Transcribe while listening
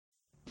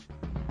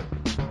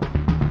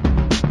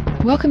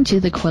Welcome to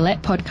the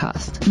Quillette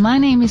podcast. My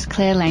name is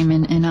Claire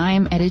Lehman and I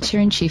am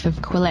Editor-in-Chief of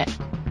Quillette.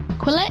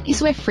 Quillette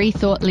is where free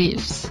thought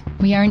lives.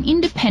 We are an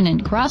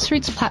independent,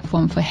 grassroots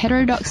platform for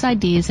heterodox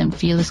ideas and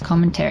fearless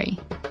commentary.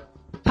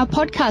 Our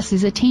podcast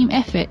is a team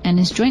effort and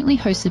is jointly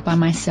hosted by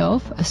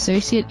myself,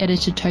 Associate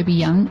Editor Toby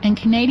Young, and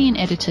Canadian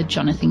Editor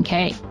Jonathan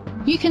Kay.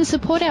 You can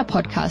support our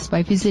podcast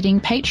by visiting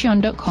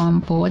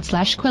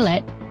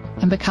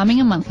patreon.com/Quillette and becoming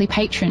a monthly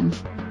patron.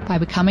 By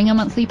becoming a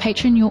monthly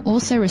patron, you'll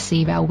also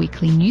receive our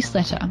weekly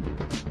newsletter.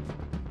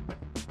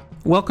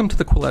 Welcome to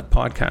the Quillette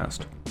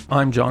podcast.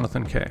 I'm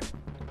Jonathan Kay.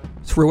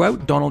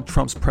 Throughout Donald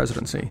Trump's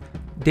presidency,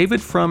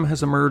 David Frum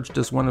has emerged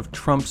as one of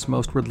Trump's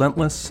most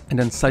relentless and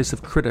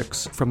incisive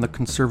critics from the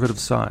conservative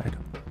side.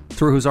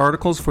 Through his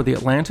articles for The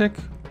Atlantic,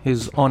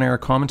 his on-air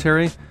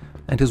commentary,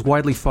 and his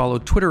widely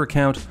followed Twitter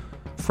account,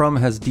 Frum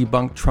has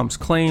debunked Trump's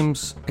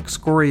claims,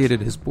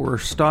 excoriated his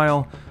boorish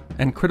style,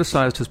 and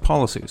criticized his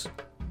policies.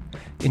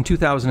 In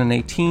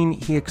 2018,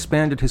 he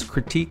expanded his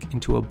critique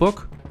into a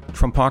book,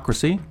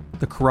 Trumpocracy,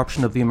 The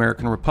Corruption of the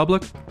American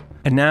Republic,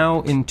 and now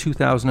in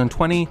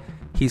 2020,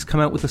 he's come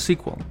out with a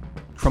sequel,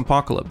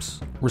 Trumpocalypse,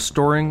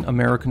 Restoring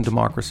American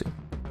Democracy.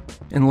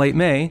 In late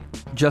May,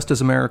 just as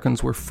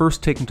Americans were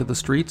first taken to the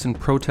streets in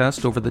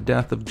protest over the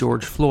death of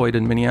George Floyd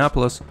in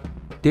Minneapolis,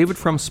 David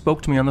Frum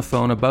spoke to me on the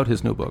phone about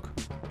his new book.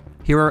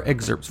 Here are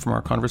excerpts from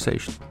our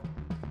conversation.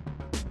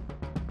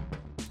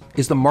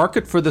 Is the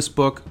market for this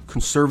book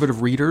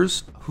conservative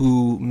readers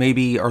who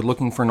maybe are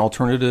looking for an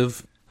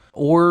alternative,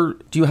 or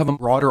do you have a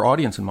broader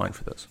audience in mind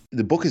for this?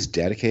 The book is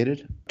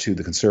dedicated to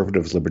the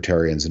conservatives,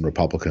 libertarians, and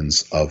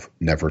Republicans of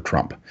Never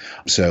Trump.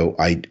 So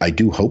I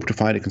do hope to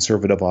find a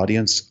conservative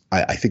audience.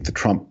 I think the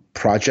Trump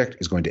project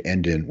is going to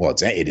end in, well,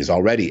 it is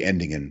already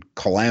ending in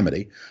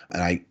calamity.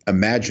 And I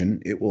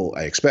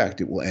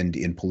expect it will end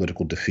in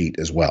political defeat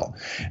as well.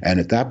 And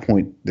at that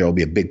point, there will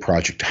be a big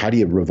project. How do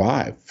you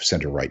revive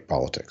center-right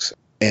politics?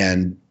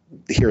 And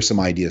here are some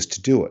ideas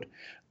to do it.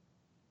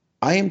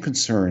 I am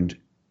concerned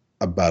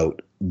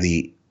about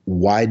the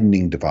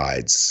widening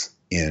divides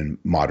in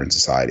modern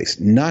societies,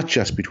 not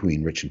just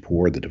between rich and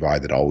poor, the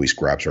divide that always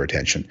grabs our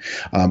attention,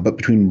 but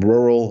between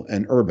rural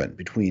and urban,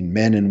 between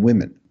men and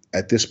women.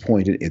 At this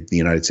point in the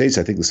United States,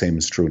 I think the same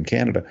is true in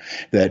Canada,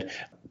 that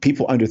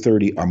people under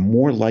 30 are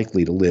more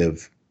likely to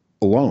live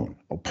alone,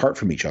 apart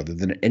from each other,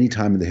 than at any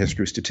time in the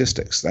history of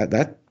statistics.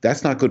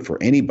 That's not good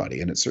for anybody,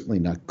 and it's certainly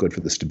not good for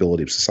the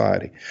stability of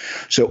society.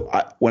 So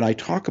when I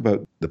talk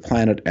about the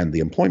planet and the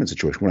employment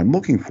situation, what I'm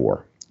looking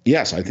for,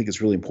 yes, I think it's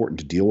really important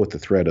to deal with the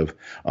threat of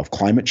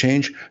climate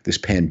change. This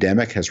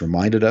pandemic has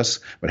reminded us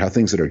about how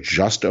things that are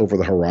just over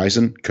the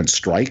horizon can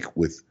strike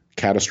with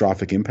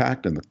catastrophic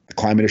impact, and the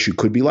climate issue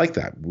could be like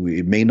that.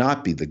 It may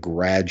not be the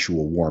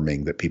gradual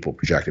warming that people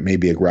project. It may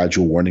be a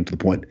gradual warming to the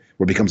point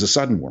where it becomes a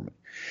sudden warming.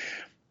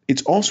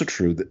 It's also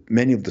true that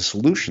many of the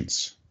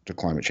solutions to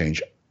climate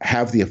change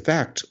have the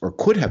effect, or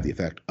could have the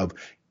effect, of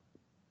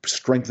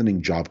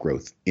strengthening job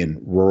growth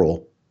in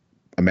rural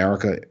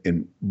America,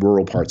 in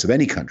rural parts of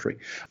any country,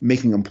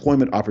 making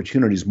employment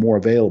opportunities more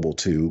available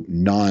to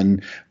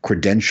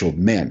non-credentialed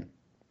men,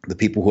 the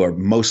people who are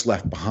most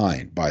left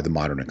behind by the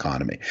modern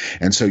economy.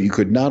 And so you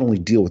could not only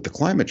deal with the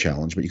climate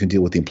challenge, but you can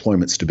deal with the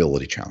employment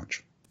stability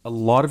challenge. A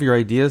lot of your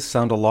ideas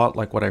sound a lot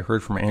like what I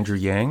heard from Andrew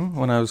Yang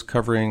when I was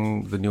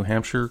covering the New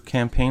Hampshire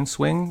campaign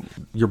swing.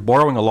 You're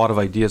borrowing a lot of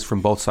ideas from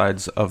both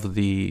sides of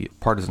the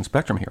partisan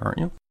spectrum here, aren't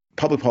you?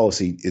 Public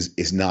policy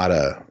is not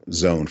a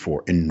zone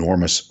for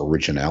enormous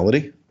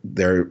originality.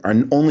 There are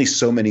only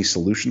so many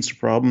solutions to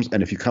problems,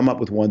 and if you come up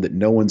with one that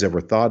no one's ever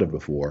thought of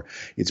before,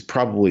 it's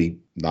probably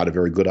not a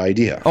very good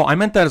idea. Oh, I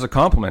meant that as a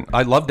compliment.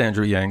 I loved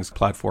Andrew Yang's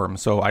platform,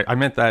 so I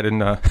meant that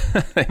in a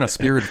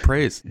spirit of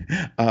praise.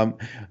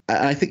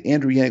 I think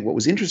Andrew Yang, what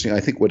was interesting, I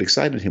think what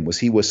excited him was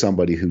he was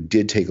somebody who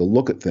did take a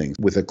look at things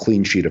with a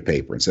clean sheet of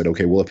paper and said,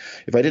 okay, well,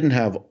 if I didn't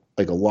have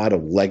like a lot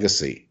of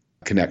legacy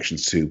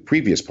connections to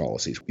previous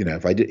policies.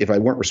 If I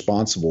weren't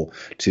responsible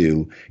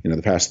to,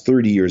 the past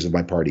 30 years of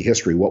my party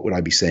history, what would I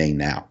be saying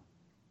now?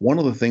 One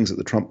of the things that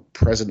the Trump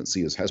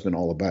presidency has been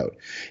all about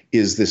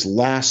is this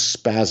last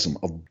spasm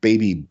of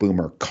baby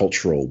boomer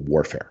cultural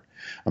warfare.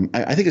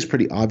 I think it's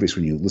pretty obvious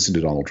when you listen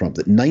to Donald Trump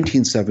that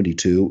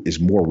 1972 is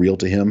more real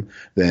to him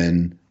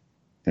than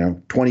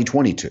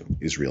 2022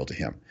 is real to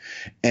him.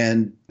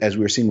 And as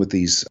we were seeing with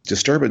these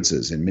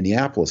disturbances in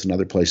Minneapolis and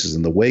other places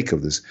in the wake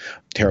of this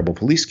terrible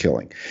police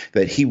killing,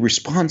 that he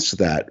responds to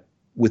that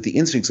with the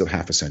instincts of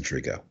half a century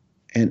ago.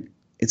 And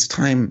it's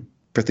time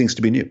for things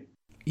to be new.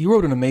 You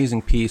wrote an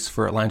amazing piece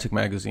for Atlantic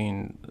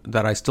magazine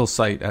that I still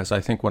cite as,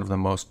 I think, one of the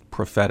most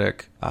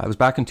prophetic. It was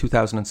back in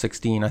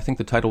 2016. I think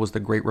the title was The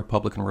Great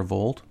Republican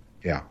Revolt.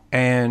 Yeah.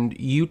 And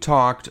you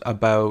talked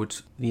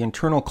about the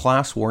internal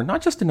class war,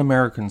 not just in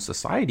American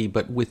society,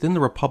 but within the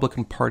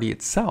Republican Party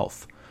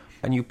itself.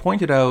 And you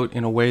pointed out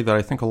in a way that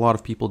I think a lot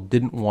of people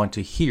didn't want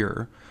to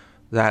hear,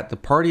 that the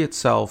party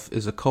itself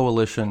is a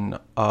coalition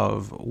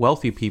of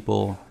wealthy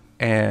people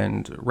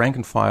and rank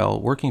and file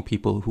working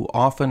people who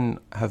often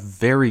have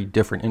very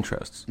different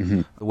interests.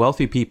 Mm-hmm. The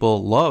wealthy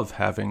people love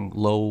having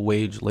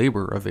low-wage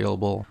labor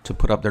available to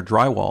put up their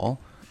drywall.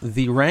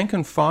 The rank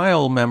and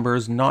file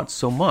members, not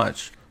so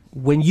much.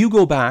 When you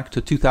go back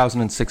to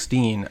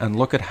 2016 and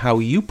look at how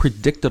you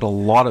predicted a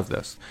lot of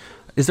this,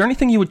 is there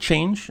anything you would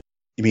change?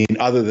 You mean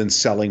other than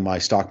selling my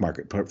stock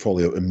market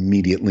portfolio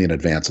immediately in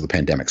advance of the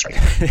pandemic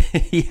starting?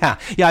 Yeah,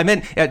 I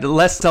meant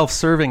less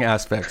self-serving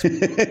aspects.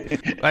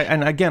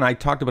 And again, I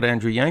talked about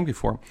Andrew Yang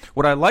before.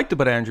 What I liked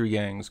about Andrew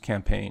Yang's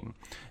campaign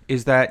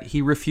is that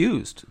he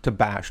refused to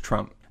bash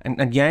Trump.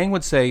 And Yang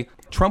would say,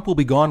 Trump will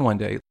be gone one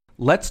day.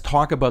 Let's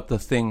talk about the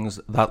things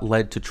that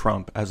led to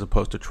Trump as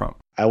opposed to Trump.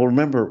 I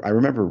remember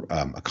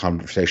a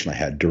conversation I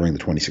had during the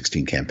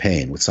 2016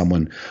 campaign with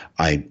someone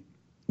I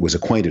was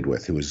acquainted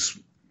with who was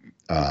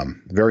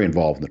very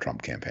involved in the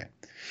Trump campaign.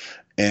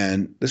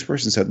 And this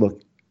person said,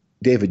 look,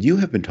 David, you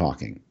have been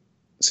talking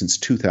since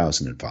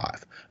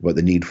 2005 about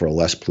the need for a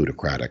less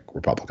plutocratic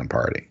Republican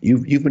Party.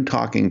 You've been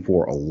talking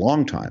for a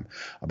long time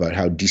about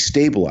how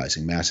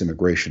destabilizing mass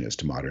immigration is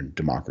to modern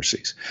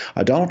democracies.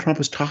 Donald Trump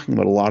is talking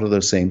about a lot of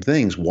those same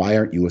things. Why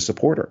aren't you a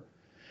supporter?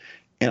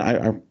 And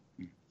I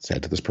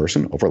said to this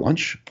person over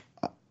lunch,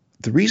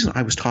 the reason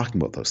I was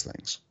talking about those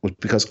things was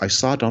because I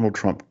saw Donald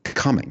Trump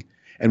coming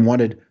and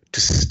wanted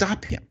to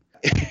stop him.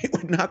 It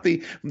would not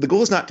be, the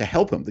goal is not to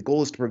help him. The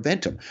goal is to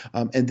prevent him.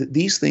 And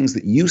these things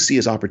that you see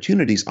as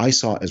opportunities, I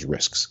saw as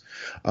risks.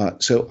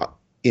 So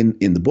in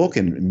the book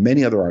and in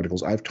many other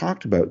articles, I've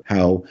talked about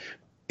how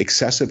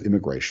excessive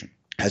immigration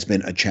has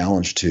been a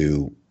challenge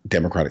to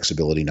democratic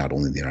stability, not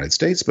only in the United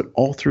States, but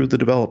all through the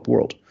developed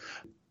world.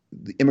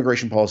 The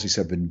immigration policies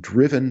have been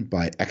driven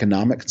by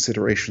economic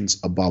considerations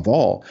above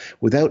all,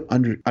 without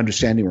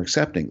understanding or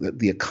accepting that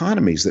the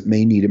economies that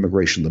may need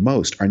immigration the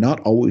most are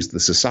not always the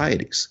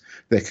societies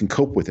that can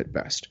cope with it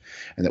best.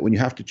 And that when you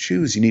have to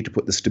choose, you need to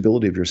put the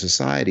stability of your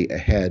society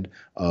ahead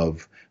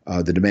of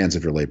the demands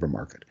of your labor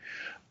market.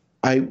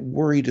 I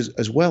worried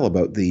as well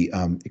about the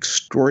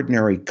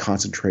extraordinary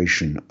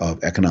concentration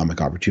of economic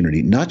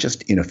opportunity, not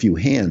just in a few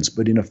hands,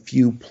 but in a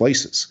few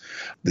places.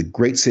 The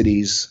great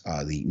cities,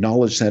 the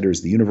knowledge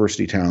centers, the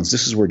university towns,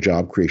 this is where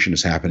job creation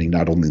is happening,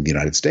 not only in the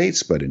United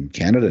States, but in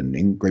Canada and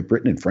in Great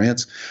Britain and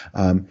France.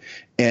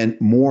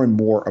 And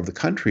more of the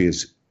country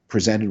is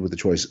presented with the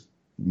choice,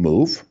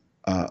 move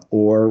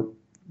or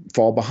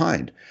fall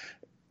behind.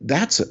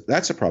 That's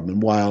a problem.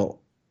 And while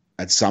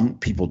some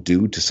people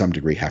do, to some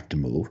degree, have to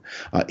move.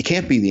 It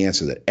can't be the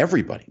answer that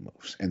everybody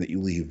moves and that you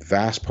leave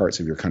vast parts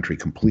of your country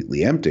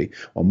completely empty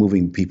while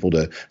moving people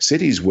to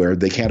cities where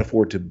they can't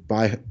afford to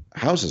buy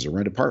houses or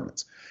rent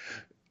apartments.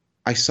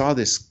 I saw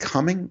this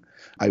coming.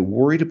 I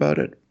worried about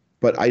it,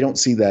 but I don't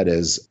see that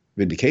as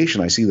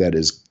vindication. I see that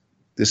as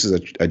this is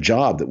a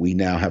job that we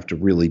now have to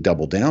really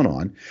double down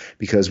on,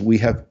 because we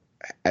have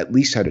at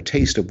least had a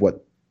taste of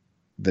what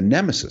the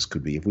nemesis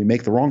could be if we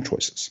make the wrong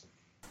choices.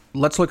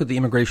 Let's look at the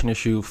immigration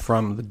issue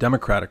from the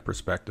Democratic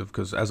perspective,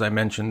 because as I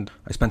mentioned,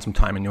 I spent some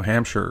time in New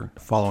Hampshire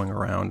following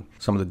around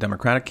some of the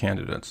Democratic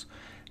candidates.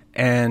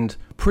 And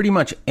pretty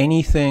much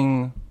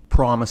anything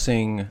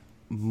promising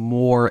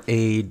more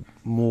aid,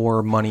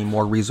 more money,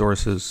 more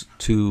resources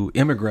to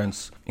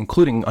immigrants,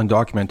 including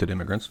undocumented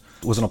immigrants,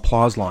 was an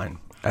applause line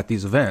at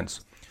these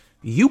events.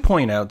 You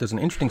point out, there's an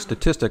interesting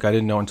statistic I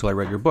didn't know until I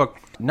read your book,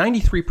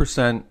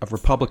 93% of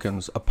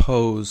Republicans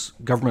oppose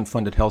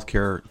government-funded health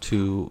care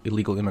to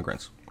illegal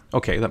immigrants.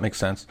 Okay, that makes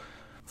sense.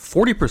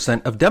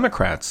 40% of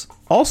Democrats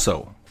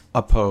also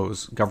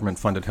oppose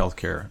government-funded health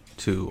care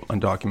to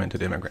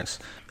undocumented immigrants.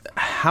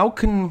 How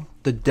can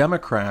the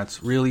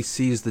Democrats really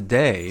seize the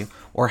day,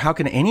 or how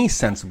can any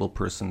sensible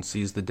person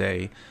seize the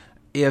day,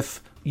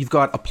 if you've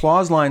got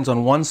applause lines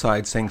on one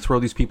side saying throw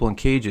these people in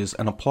cages,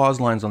 and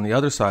applause lines on the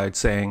other side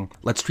saying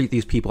let's treat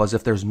these people as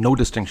if there's no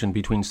distinction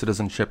between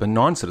citizenship and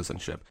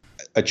non-citizenship?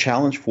 A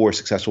challenge for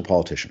successful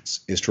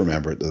politicians is to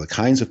remember that the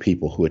kinds of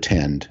people who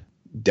attend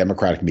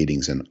Democratic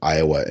meetings in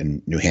Iowa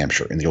and New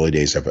Hampshire in the early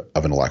days of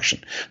an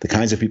election, the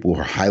kinds of people who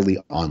are highly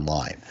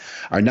online,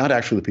 are not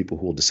actually the people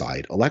who will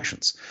decide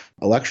elections.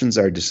 Elections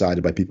are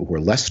decided by people who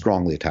are less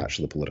strongly attached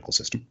to the political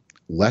system,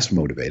 less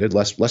motivated,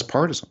 less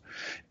partisan.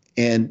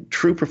 And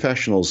true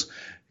professionals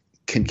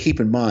can keep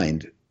in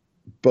mind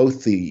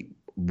both the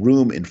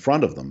room in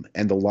front of them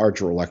and the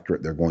larger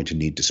electorate they're going to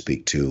need to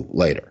speak to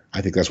later.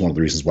 I think that's one of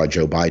the reasons why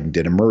Joe Biden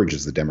did emerge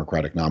as the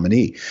Democratic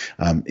nominee,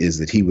 is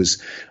that he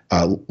was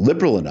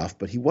liberal enough,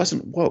 but he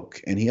wasn't woke.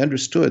 And he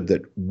understood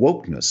that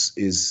wokeness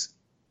is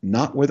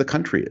not where the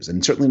country is,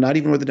 and certainly not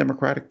even where the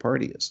Democratic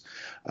Party is.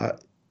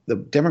 The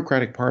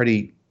Democratic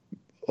Party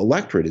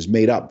electorate is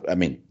made up. I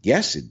mean,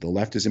 yes, the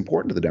left is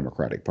important to the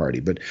Democratic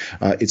Party, but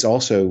it's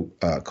also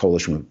a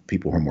coalition with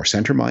people who are more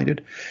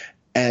center-minded.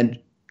 And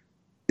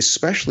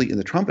especially in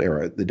the Trump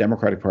era, the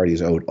Democratic Party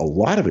has owed a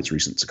lot of its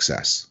recent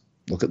success,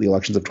 look at the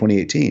elections of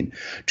 2018,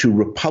 to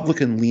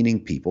Republican-leaning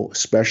people,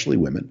 especially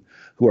women,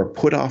 who are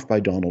put off by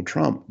Donald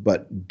Trump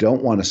but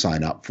don't want to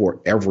sign up for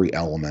every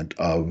element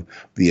of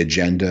the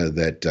agenda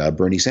that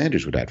Bernie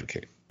Sanders would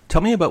advocate.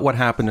 Tell me about what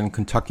happened in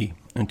Kentucky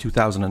in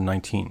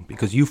 2019?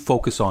 Because you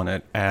focus on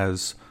it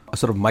as a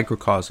sort of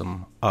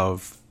microcosm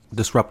of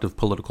disruptive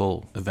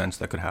political events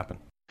that could happen.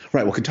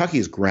 Right. Well, Kentucky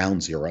is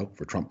ground zero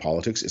for Trump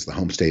politics. It's the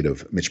home state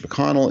of Mitch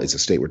McConnell. It's a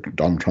state where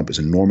Donald Trump is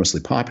enormously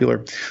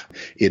popular.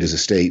 It is a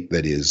state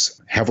that is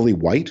heavily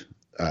white,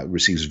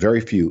 receives very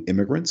few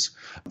immigrants,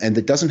 and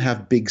that doesn't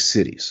have big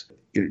cities.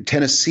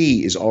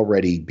 Tennessee is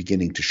already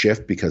beginning to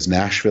shift because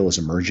Nashville is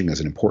emerging as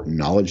an important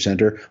knowledge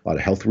center. A lot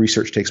of health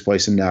research takes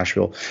place in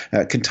Nashville.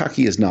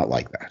 Kentucky is not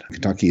like that.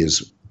 Kentucky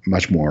is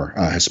much more,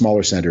 has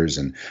smaller centers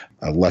and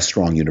a less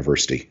strong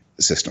university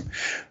system.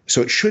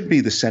 So it should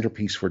be the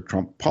centerpiece for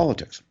Trump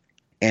politics.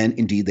 And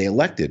indeed, they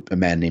elected a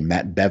man named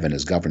Matt Bevin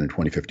as governor in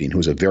 2015, who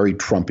was a very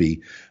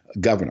Trumpy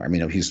governor. I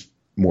mean, he's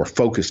more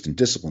focused and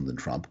disciplined than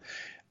Trump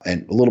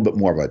and a little bit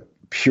more of a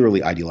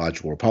purely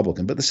ideological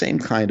Republican, but the same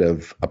kind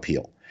of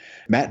appeal.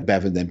 Matt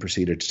Bevin then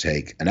proceeded to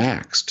take an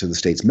axe to the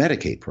state's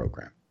Medicaid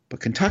program. But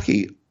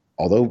Kentucky,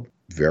 although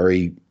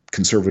very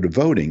conservative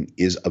voting,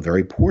 is a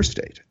very poor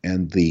state.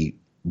 And the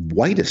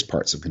whitest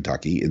parts of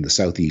Kentucky in the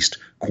southeast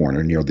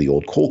corner near the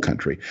old coal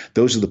country,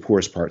 those are the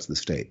poorest parts of the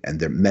state. And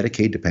their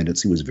Medicaid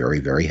dependency was very,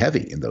 very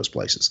heavy in those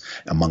places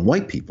among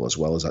white people as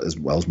well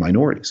as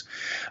minorities.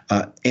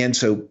 And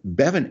so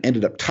Bevin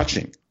ended up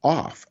touching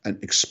off an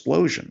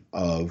explosion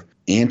of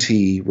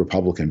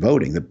anti-Republican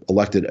voting that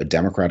elected a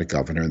Democratic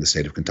governor in the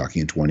state of Kentucky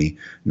in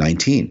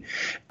 2019.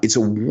 It's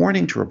a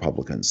warning to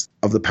Republicans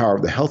of the power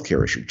of the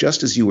healthcare issue,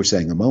 just as you were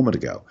saying a moment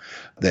ago,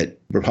 that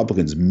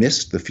Republicans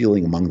missed the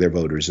feeling among their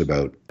voters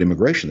about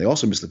immigration. They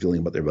also missed the feeling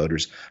about their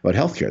voters about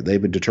healthcare.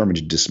 They've been determined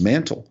to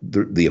dismantle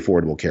the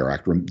Affordable Care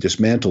Act,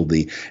 dismantle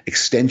the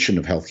extension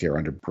of healthcare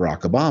under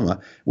Barack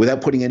Obama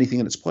without putting anything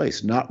in its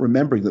place, not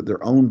remembering that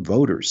their own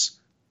voters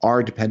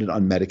are dependent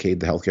on Medicaid,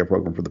 the healthcare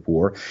program for the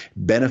poor,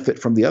 benefit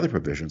from the other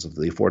provisions of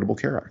the Affordable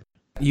Care Act.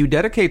 You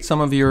dedicate some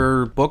of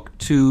your book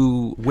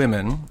to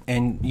women,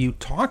 and you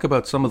talk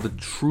about some of the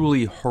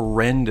truly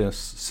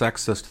horrendous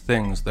sexist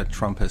things that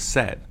Trump has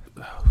said.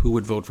 Who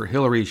would vote for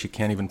Hillary? She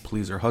can't even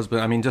please her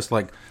husband. I mean, just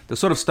like the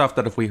sort of stuff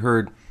that if we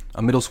heard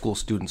a middle school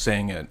student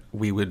saying it,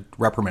 we would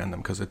reprimand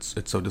them because it's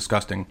so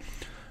disgusting.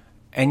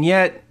 And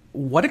yet,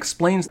 what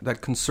explains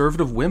that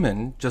conservative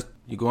women, just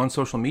you go on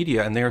social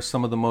media and they are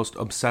some of the most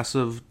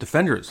obsessive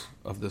defenders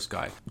of this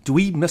guy? Do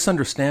we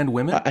misunderstand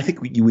women? I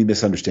think we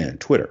misunderstand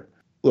Twitter.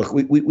 Look,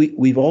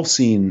 we've all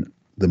seen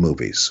the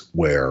movies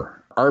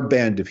where our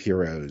band of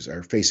heroes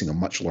are facing a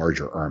much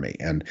larger army,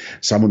 and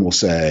someone will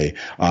say,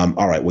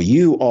 all right, well,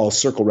 you all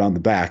circle around the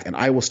back and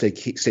I will stay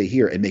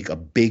here and make a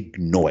big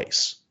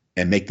noise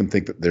and make them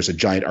think that there's a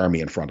giant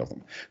army in front of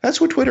them. That's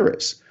what Twitter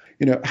is.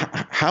 You know,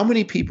 how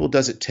many people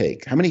does it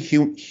take? How many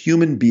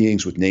human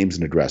beings with names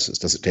and addresses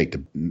does it take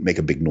to make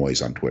a big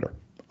noise on Twitter?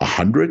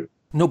 100?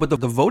 No, but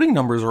the voting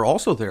numbers are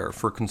also there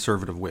for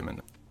conservative women.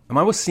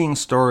 I was seeing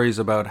stories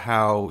about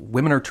how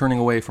women are turning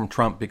away from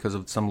Trump because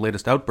of some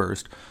latest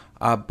outburst,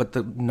 but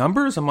the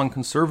numbers among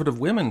conservative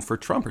women for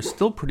Trump are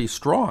still pretty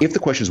strong. If the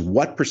question is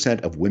what percent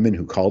of women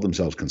who call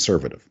themselves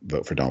conservative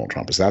vote for Donald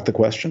Trump, is that the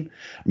question?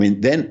 I mean,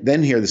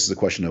 then here this is a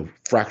question of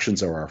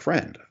fractions are our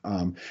friend.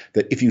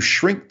 That if you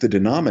shrink the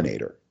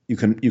denominator, you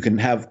can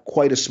have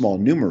quite a small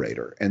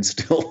numerator and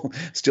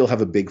still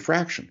have a big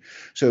fraction.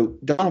 So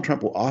Donald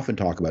Trump will often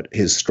talk about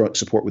his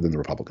support within the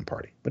Republican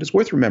Party, but it's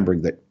worth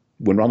remembering that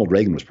when Ronald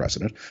Reagan was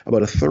president,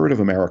 about a third of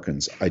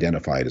Americans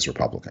identified as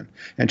Republican.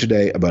 And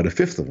today, about a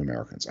fifth of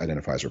Americans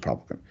identify as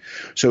Republican.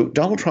 So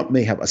Donald Trump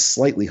may have a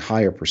slightly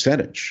higher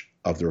percentage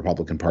of the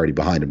Republican Party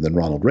behind him than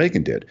Ronald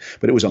Reagan did,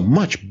 but it was a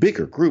much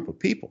bigger group of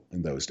people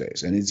in those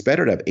days. And it's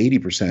better to have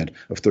 80%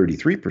 of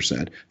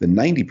 33% than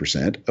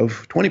 90%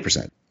 of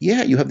 20%.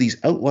 Yeah, you have these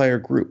outlier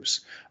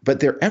groups, but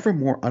they're ever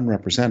more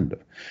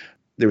unrepresentative.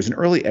 There was an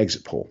early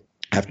exit poll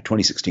after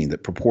 2016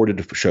 that purported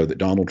to show that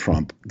Donald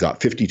Trump got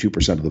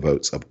 52% of the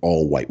votes of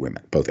all white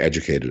women, both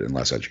educated and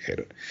less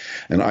educated.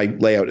 And I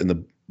lay out in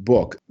the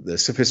book the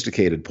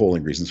sophisticated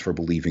polling reasons for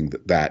believing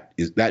that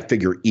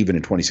figure, even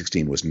in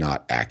 2016, was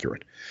not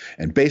accurate.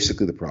 And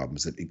basically the problem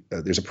is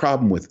that there's a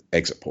problem with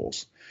exit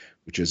polls,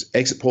 which is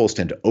exit polls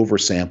tend to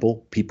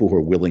oversample people who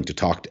are willing to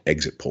talk to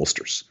exit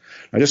pollsters.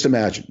 Now just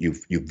imagine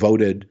you've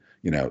voted,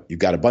 you've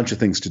got a bunch of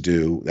things to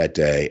do that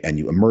day, and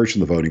you emerge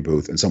from the voting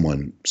booth and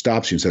someone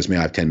stops you and says, may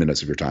I have 10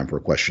 minutes of your time for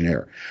a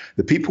questionnaire?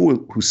 The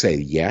people who say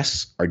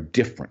yes are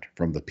different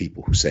from the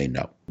people who say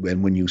no.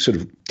 And when you sort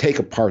of take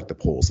apart the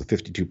polls, the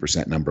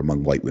 52% number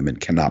among white women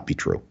cannot be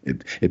true.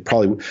 It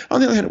probably, on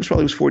the other hand, it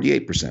was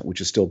 48%,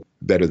 which is still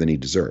better than he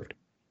deserved.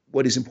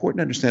 What is important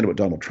to understand about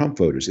Donald Trump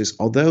voters is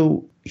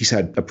although he's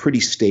had a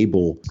pretty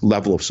stable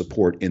level of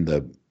support in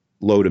the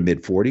low to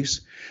mid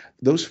 40s,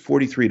 those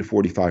 43 to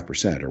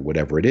 45% or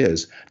whatever it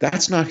is,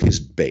 that's not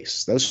his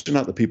base. Those are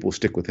not the people who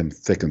stick with him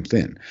thick and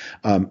thin.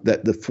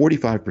 That the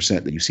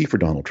 45% that you see for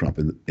Donald Trump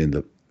in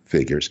the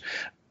figures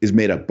is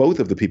made up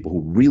both of the people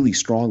who really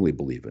strongly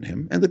believe in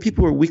him and the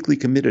people who are weakly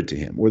committed to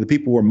him, or the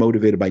people who are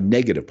motivated by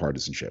negative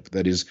partisanship.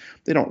 That is,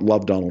 they don't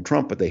love Donald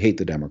Trump, but they hate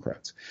the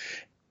Democrats.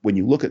 When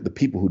you look at the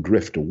people who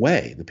drift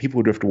away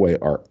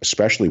are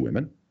especially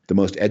women, the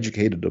most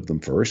educated of them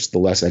first, the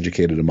less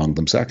educated among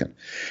them second.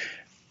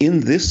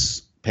 In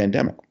this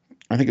pandemic,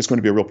 I think it's going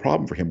to be a real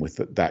problem for him with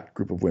that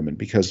group of women,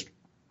 because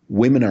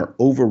women are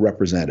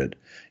overrepresented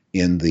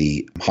in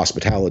the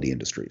hospitality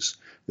industries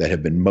that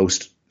have been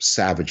most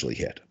savagely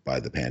hit by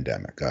the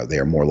pandemic. They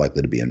are more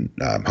likely to be in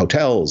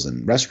hotels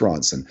and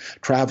restaurants and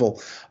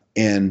travel,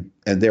 and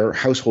their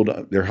household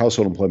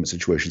employment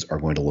situations are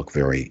going to look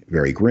very,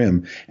 very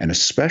grim, and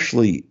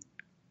especially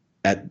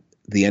at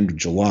the end of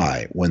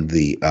July, when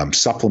the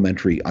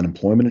supplementary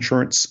unemployment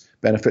insurance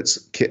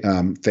benefits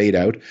fade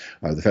out.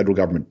 The federal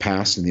government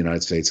passed in the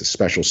United States a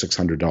special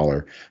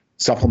 $600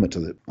 supplement to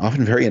the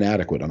often very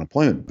inadequate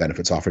unemployment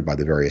benefits offered by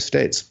the various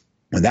states.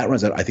 When that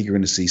runs out, I think you're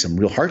going to see some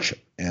real hardship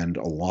and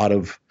a lot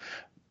of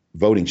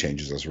voting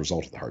changes as a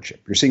result of the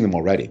hardship. You're seeing them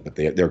already, but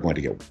they're going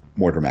to get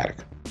more dramatic.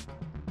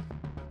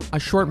 A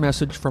short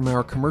message from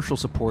our commercial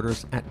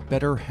supporters at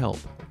BetterHelp,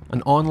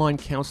 an online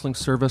counseling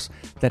service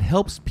that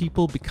helps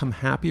people become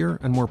happier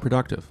and more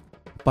productive.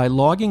 By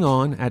logging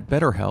on at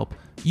BetterHelp,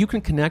 you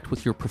can connect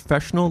with your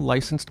professional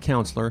licensed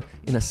counselor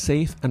in a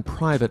safe and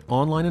private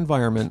online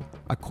environment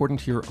according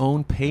to your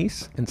own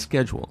pace and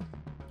schedule,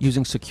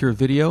 using secure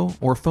video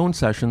or phone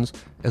sessions,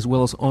 as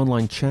well as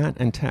online chat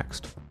and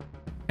text,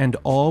 and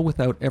all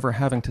without ever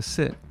having to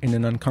sit in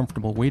an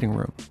uncomfortable waiting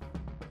room.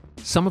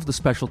 Some of the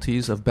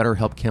specialties of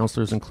BetterHelp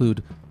counselors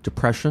include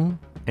depression,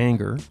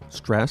 anger,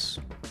 stress,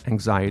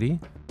 anxiety,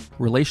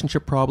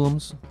 relationship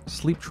problems,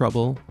 sleep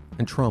trouble,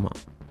 and trauma.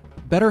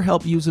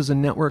 BetterHelp uses a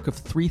network of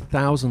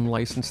 3,000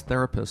 licensed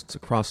therapists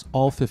across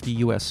all 50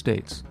 U.S.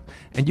 states,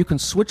 and you can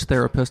switch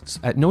therapists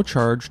at no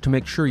charge to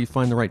make sure you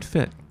find the right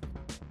fit.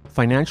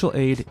 Financial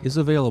aid is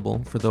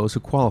available for those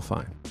who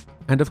qualify.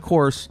 And of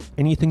course,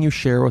 anything you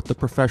share with the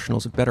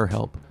professionals at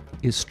BetterHelp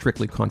is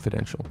strictly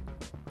confidential.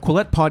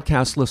 Quillette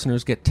podcast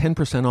listeners get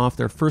 10% off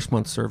their first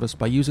month service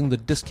by using the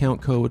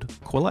discount code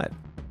Quillette.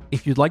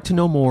 If you'd like to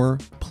know more,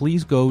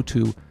 please go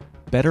to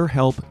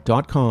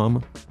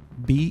betterhelp.com,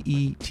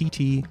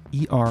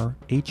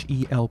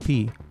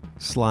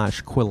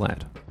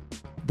 BetterHelp/Quillette.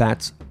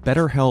 That's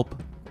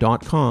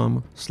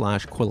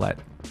betterhelp.com/Quillette.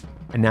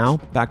 And now,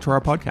 back to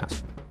our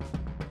podcast.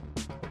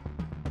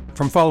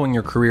 From following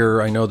your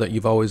career, I know that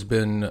you've always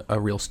been a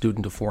real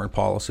student of foreign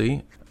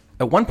policy.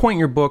 At one point in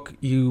your book,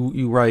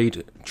 you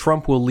write,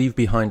 Trump will leave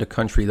behind a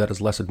country that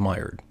is less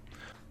admired.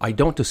 I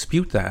don't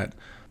dispute that.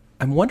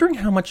 I'm wondering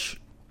how much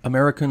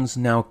Americans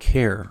now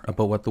care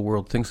about what the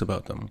world thinks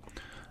about them,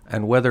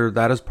 and whether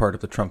that is part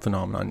of the Trump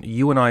phenomenon.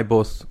 You and I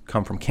both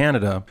come from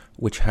Canada,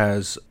 which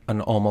has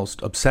an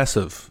almost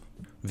obsessive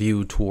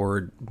view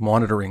toward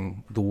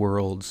monitoring the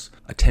world's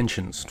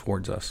attentions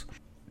towards us.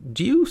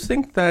 Do you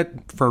think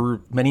that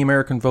for many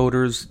American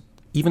voters,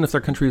 even if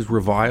their country is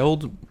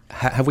reviled,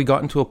 have we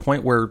gotten to a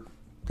point where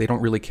they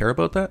don't really care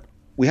about that?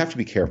 We have to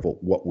be careful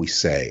what we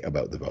say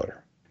about the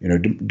voter. You know,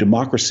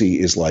 democracy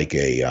is like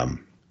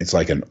it's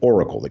like an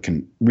oracle that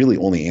can really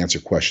only answer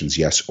questions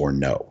yes or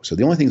no. So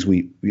the only things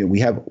we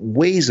have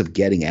ways of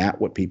getting at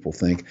what people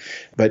think,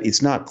 but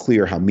it's not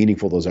clear how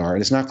meaningful those are.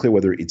 And it's not clear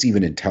whether it's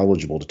even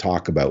intelligible to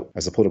talk about,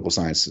 as the political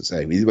scientists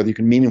say, whether you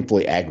can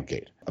meaningfully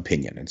aggregate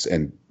opinion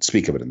and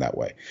speak of it in that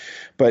way.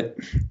 But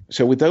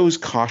so with those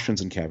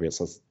cautions and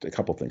caveats, a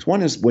couple of things.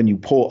 One is when you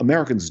poll,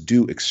 Americans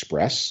do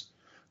express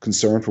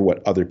concern for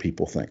what other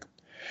people think.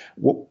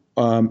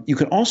 You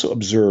can also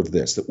observe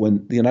this, that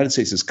when the United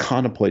States is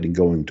contemplating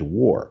going to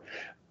war,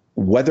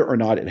 whether or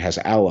not it has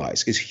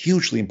allies is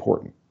hugely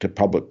important to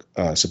public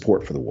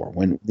support for the war.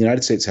 When the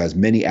United States has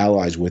many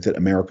allies with it,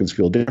 Americans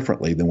feel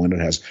differently than when it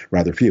has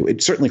rather few.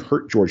 It certainly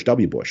hurt George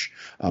W. Bush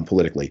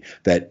politically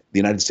that the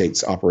United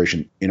States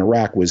operation in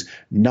Iraq was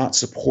not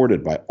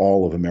supported by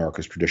all of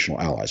America's traditional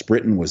allies.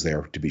 Britain was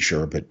there, to be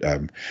sure, but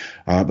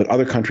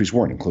other countries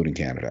weren't, including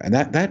Canada. And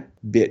that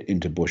bit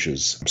into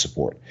Bush's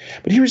support.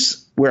 But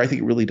here's where I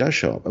think it really does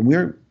show up. And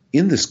we're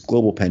in this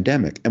global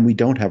pandemic, and we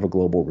don't have a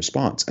global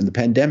response. And the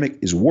pandemic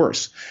is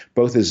worse,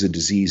 both as a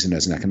disease and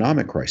as an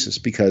economic crisis,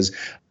 because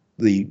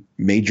the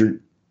major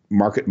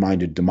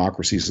market-minded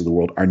democracies of the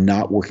world are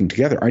not working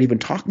together, aren't even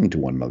talking to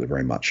one another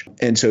very much.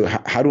 And so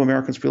how do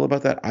Americans feel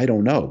about that? I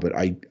don't know, but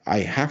I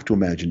have to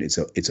imagine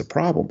it's a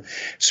problem.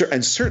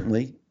 And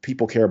certainly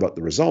people care about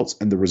the results,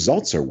 and the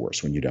results are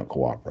worse when you don't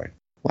cooperate.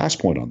 Last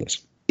point on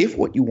this. If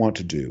what you want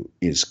to do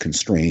is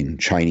constrain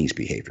Chinese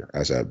behavior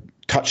as a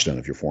touchstone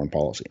of your foreign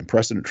policy, and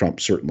President Trump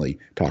certainly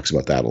talks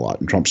about that a lot,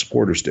 and Trump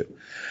supporters do,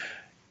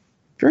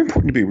 very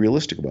important to be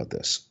realistic about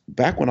this.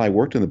 Back when I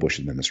worked in the Bush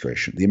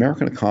administration, the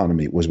American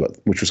economy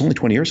which was only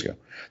 20 years ago,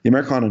 the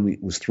American economy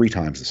was 3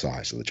 times the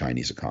size of the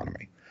Chinese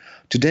economy.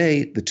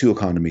 Today, the two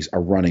economies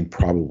are running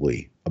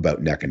probably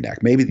about neck and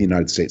neck. Maybe the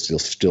United States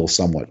is still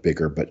somewhat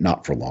bigger, but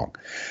not for long.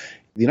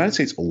 The United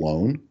States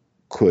alone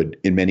could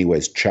in many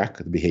ways check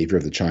the behavior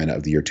of the China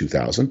of the year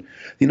 2000. The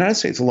United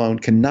States alone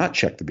cannot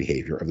check the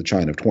behavior of the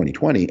China of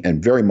 2020,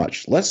 and very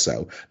much less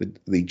so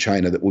the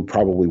China that we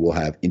probably will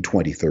have in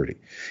 2030.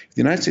 If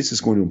the United States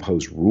is going to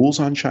impose rules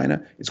on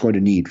China, it's going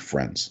to need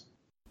friends.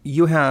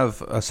 You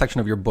have a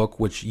section of your book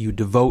which you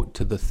devote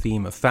to the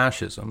theme of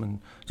fascism. And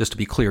just to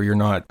be clear, you're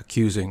not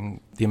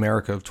accusing the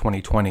America of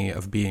 2020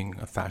 of being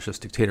a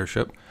fascist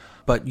dictatorship.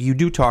 But you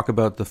do talk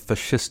about the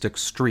fascistic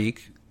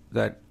streak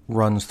that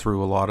runs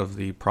through a lot of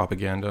the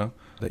propaganda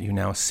that you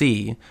now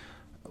see.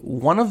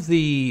 One of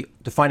the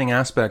defining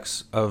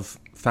aspects of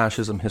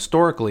fascism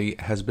historically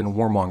has been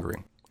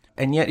warmongering.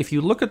 And yet, if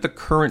you look at the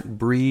current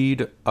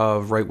breed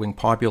of right-wing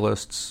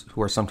populists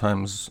who are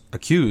sometimes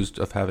accused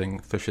of having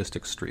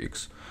fascistic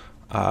streaks,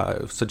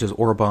 such as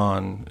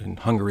Orban in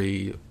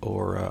Hungary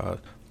or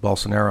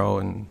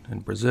Bolsonaro in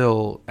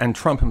Brazil, and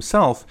Trump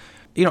himself,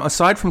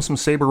 aside from some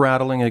saber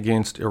rattling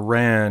against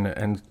Iran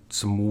and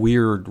some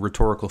weird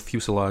rhetorical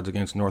fusillades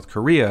against North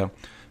Korea,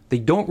 they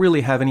don't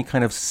really have any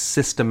kind of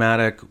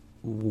systematic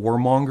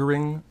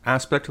warmongering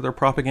aspect to their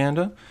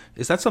propaganda.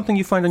 Is that something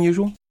you find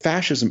unusual?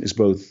 Fascism is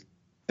both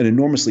an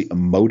enormously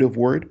emotive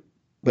word,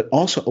 but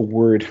also a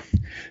word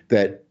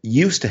that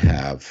used to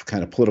have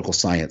kind of political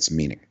science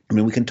meaning. I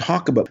mean, we can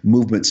talk about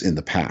movements in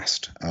the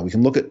past. We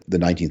can look at the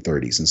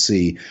 1930s and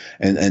see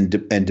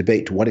and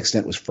debate to what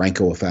extent was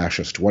Franco a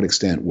fascist, to what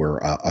extent were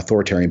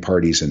authoritarian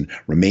parties in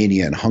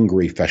Romania and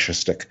Hungary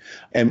fascistic.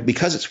 And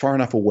because it's far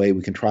enough away,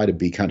 we can try to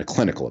be kind of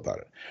clinical about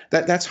it.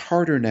 That's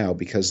harder now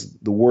because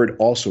the word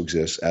also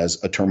exists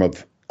as a term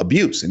of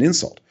abuse and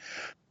insult.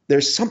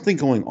 There's something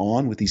going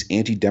on with these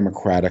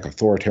anti-democratic,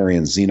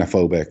 authoritarian,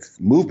 xenophobic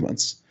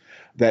movements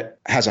that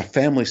has a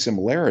family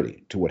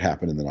similarity to what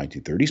happened in the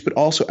 1930s, but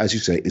also, as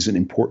you say, is in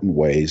important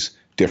ways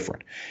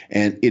different.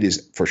 And it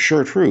is for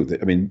sure true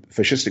that,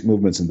 fascistic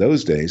movements in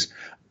those days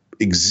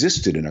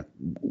existed in a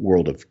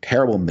world of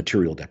terrible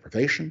material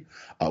deprivation,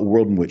 a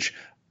world in which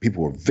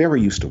people were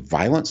very used to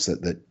violence,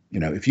 that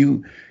if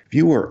you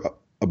were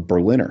a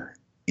Berliner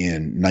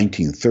in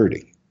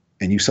 1930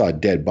 and you saw a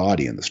dead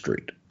body in the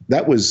street,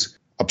 that was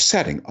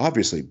upsetting,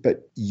 obviously,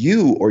 but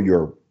you or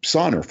your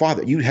son or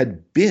father, you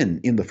had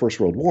been in the First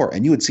World War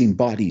and you had seen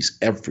bodies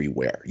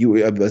everywhere.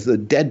 The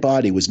dead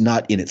body was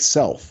not in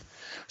itself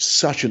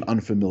such an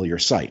unfamiliar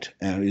sight.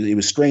 And it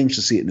was strange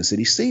to see it in a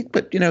city state,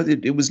 but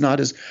it was not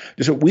as.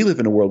 So we live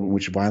in a world in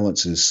which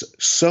violence is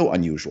so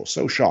unusual,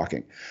 so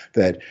shocking,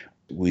 that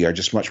we are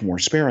just much more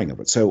sparing of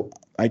it. So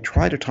I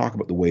try to talk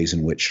about the ways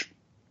in which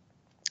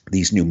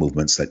these new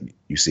movements that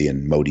you see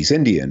in Modi's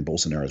India and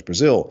Bolsonaro's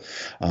Brazil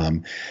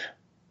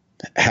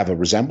have a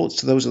resemblance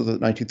to those of the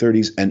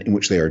 1930s, and in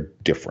which they are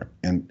different.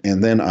 And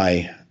then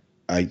I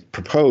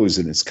propose,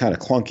 and it's kind of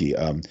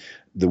clunky,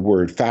 the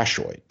word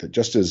fascoid, that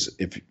just as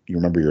if you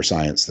remember your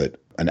science, that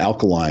an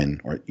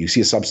alkaline, or you see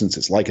a substance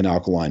that's like an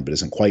alkaline but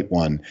isn't quite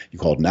one, you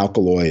call it an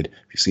alkaloid.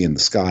 If you see in the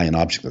sky an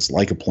object that's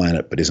like a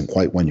planet but isn't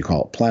quite one, you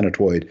call it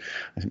planetoid.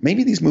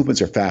 Maybe these movements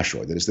are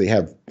fascoid. That is, they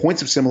have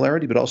points of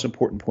similarity but also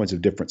important points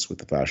of difference with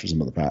the fascism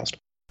of the past.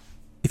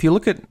 If you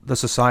look at the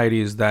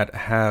societies that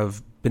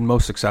have been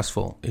most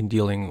successful in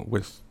dealing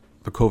with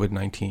the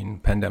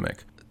COVID-19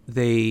 pandemic,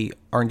 they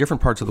are in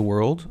different parts of the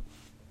world,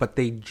 but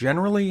they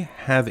generally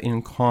have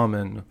in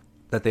common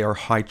that they are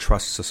high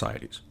trust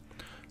societies.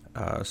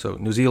 So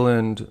New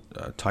Zealand,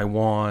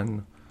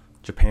 Taiwan,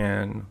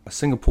 Japan,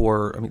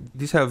 Singapore,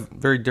 these have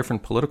very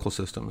different political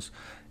systems.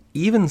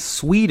 Even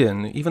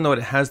Sweden, even though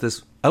it has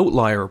this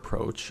outlier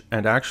approach,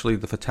 and actually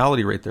the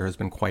fatality rate there has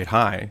been quite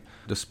high,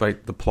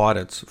 despite the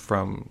plaudits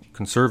from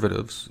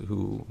conservatives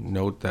who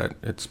note that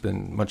it's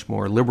been much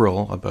more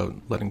liberal about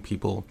letting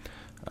people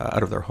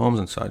out of their homes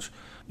and such,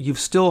 you've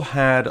still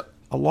had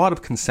a lot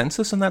of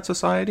consensus in that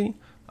society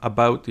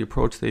about the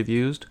approach they've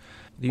used.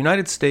 The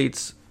United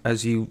States,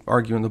 as you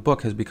argue in the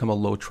book, has become a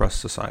low-trust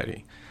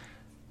society.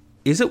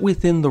 Is it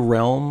within the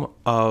realm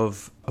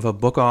of a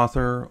book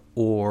author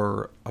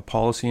or a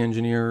policy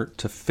engineer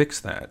to fix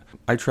that?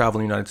 I travel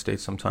in the United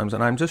States sometimes,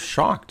 and I'm just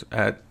shocked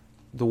at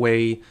the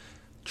way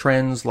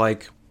trends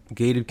like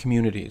gated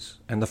communities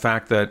and the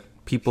fact that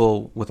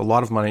people with a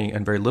lot of money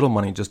and very little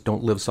money just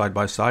don't live side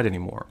by side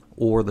anymore,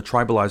 or the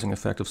tribalizing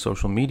effect of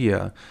social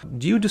media.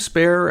 Do you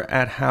despair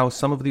at how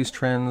some of these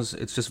trends,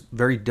 it's just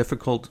very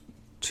difficult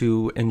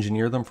to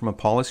engineer them from a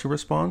policy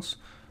response?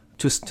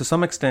 To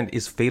some extent,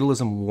 is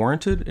fatalism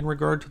warranted in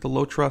regard to the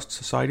low-trust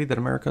society that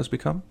America has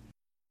become?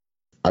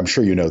 I'm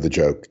sure you know the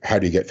joke, how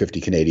do you get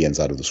 50 Canadians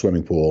out of the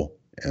swimming pool?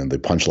 And the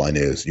punchline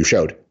is, you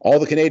showed all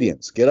the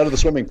Canadians, get out of the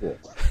swimming pool.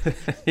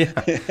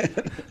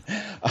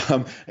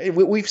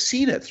 We've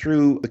seen it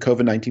through the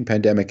COVID-19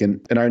 pandemic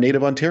in our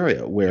native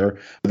Ontario, where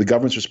the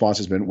government's response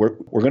has been, we're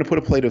going to put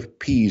a plate of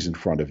peas in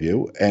front of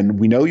you,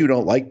 and we know you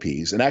don't like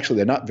peas. And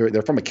actually,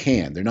 they're from a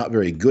can. They're not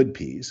very good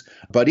peas,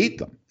 but eat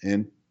them.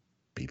 And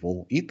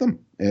people eat them.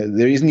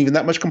 There isn't even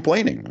that much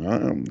complaining.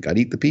 Got to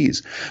eat the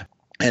peas.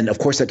 And of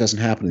course, that doesn't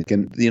happen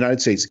in the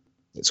United States.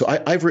 So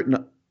I've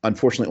written,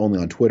 unfortunately, only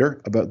on Twitter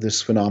about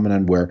this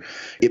phenomenon where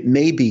it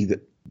may be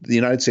that the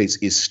United States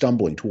is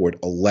stumbling toward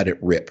a let it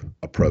rip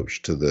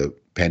approach to the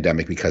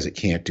pandemic because it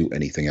can't do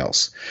anything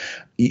else.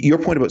 Your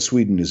point about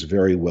Sweden is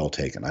very well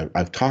taken.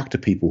 I've talked to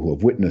people who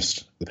have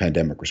witnessed the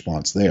pandemic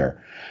response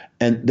there,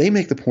 and they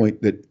make the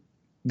point that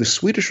the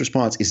Swedish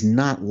response is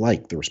not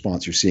like the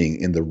response you're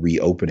seeing in the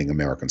reopening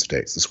American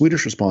states. The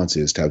Swedish response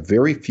is to have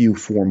very few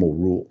formal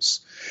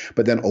rules,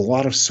 but then a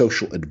lot of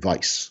social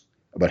advice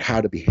about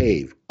how to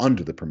behave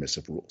under the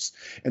permissive rules.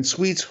 And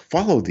Swedes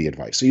followed the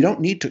advice. So you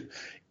don't need to,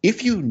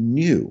 if you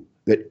knew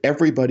that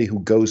everybody who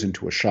goes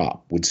into a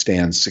shop would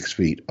stand 6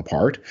 feet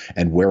apart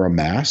and wear a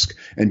mask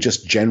and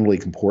just generally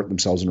comport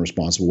themselves in a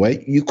responsible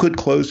way, you could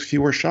close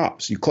fewer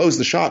shops. You close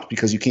the shops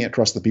because you can't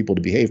trust the people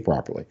to behave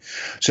properly.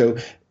 So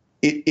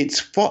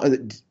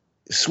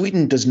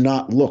Sweden does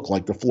not look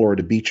like the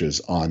Florida beaches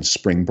on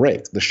spring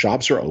break. The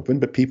shops are open,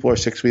 but people are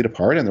 6 feet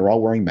apart and they're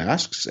all wearing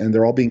masks and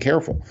they're all being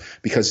careful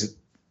because,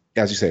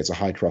 as you say, it's a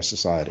high trust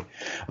society.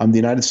 The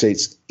United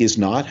States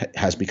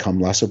has become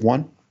less of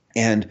one.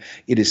 And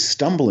it is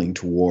stumbling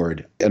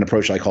toward an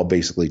approach I call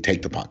basically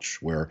take the punch,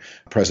 where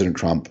President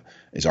Trump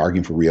is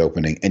arguing for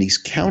reopening, and he's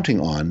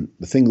counting on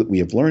the thing that we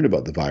have learned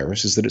about the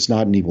virus is that it's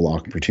not an equal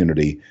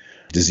opportunity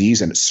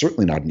disease, and it's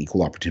certainly not an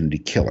equal opportunity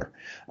killer.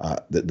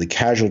 The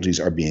casualties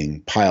are being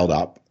piled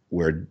up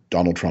where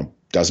Donald Trump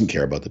doesn't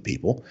care about the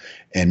people.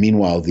 And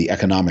meanwhile, the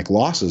economic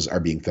losses are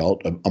being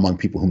felt among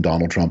people whom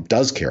Donald Trump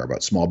does care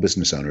about, small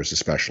business owners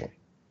especially.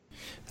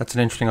 That's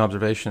an interesting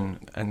observation.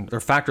 And there are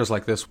factors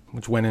like this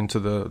which went into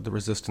the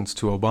resistance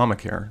to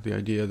Obamacare, the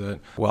idea that,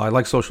 well, I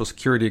like Social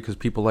Security because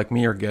people like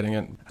me are getting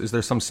it. Is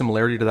there some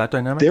similarity to that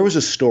dynamic? There was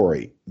a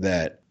story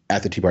that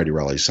at the Tea Party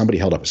rally, somebody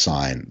held up a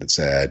sign that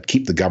said,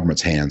 "Keep the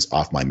government's hands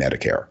off my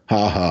Medicare."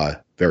 Ha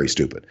ha, very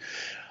stupid.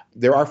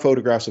 There are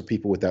photographs of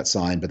people with that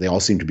sign, but they all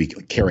seem to be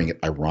carrying it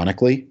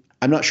ironically.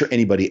 I'm not sure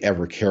anybody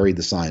ever carried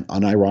the sign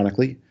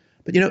unironically.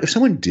 But, if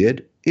someone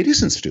did, it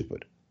isn't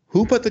stupid.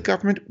 Who but the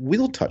government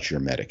will touch your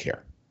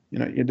Medicare?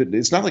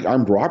 It's not like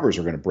armed robbers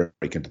are going to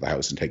break into the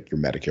house and take your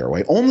Medicare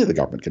away. Only the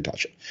government can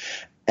touch it.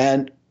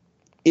 And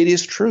it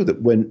is true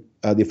that when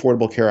the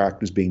Affordable Care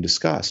Act was being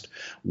discussed,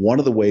 one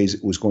of the ways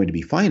it was going to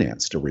be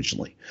financed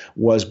originally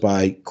was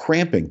by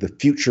cramping the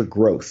future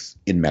growth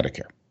in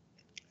Medicare.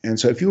 And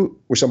so if you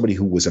were somebody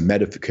who was a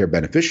Medicare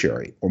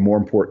beneficiary, or more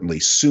importantly,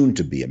 soon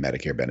to be a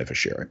Medicare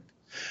beneficiary,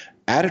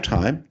 at a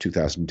time,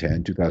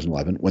 2010,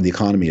 2011, when the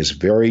economy is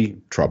very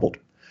troubled,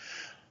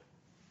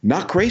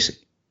 not crazy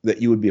that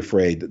you would be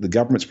afraid that the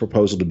government's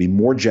proposal to be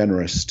more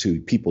generous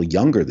to people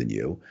younger than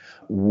you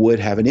would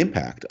have an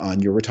impact on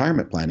your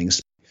retirement planning.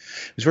 It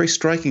was very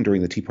striking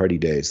during the Tea Party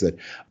days that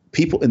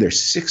people in their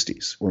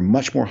 60s were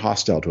much more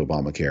hostile to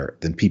Obamacare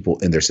than people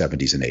in their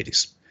 70s and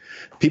 80s.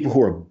 People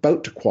who are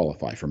about to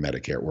qualify for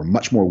Medicare were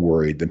much more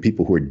worried than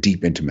people who are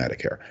deep into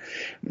Medicare.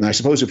 And I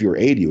suppose if you were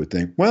 80, you would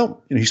think,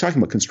 well, he's talking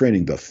about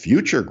constraining the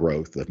future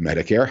growth of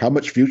Medicare. How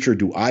much future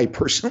do I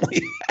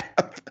personally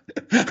have?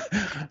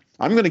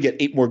 I'm going to get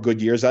 8 more good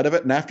years out of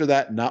it, and after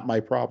that, not my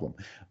problem.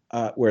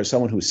 Whereas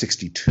someone who was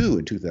 62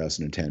 in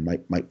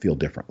 2010 might feel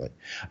differently.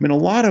 I mean, a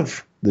lot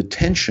of the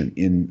tension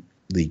in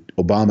the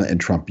Obama and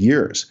Trump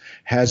years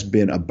has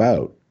been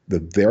about the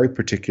very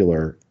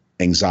particular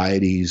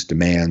anxieties,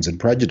 demands, and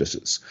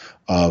prejudices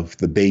of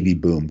the baby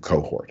boom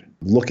cohort,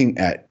 looking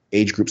at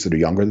age groups that are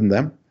younger than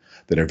them,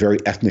 that are very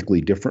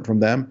ethnically different from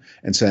them,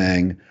 and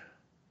saying,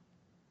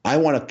 I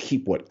want to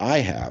keep what I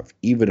have,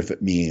 even if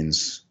it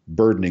means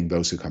burdening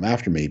those who come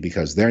after me,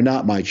 because they're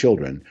not my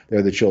children.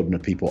 They're the children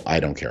of people I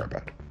don't care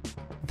about.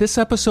 This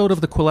episode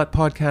of the Quillette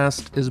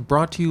podcast is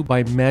brought to you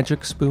by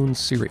Magic Spoon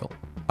Cereal,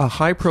 a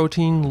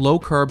high-protein,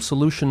 low-carb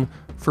solution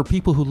for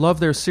people who love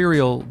their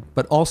cereal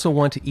but also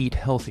want to eat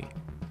healthy.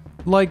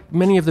 Like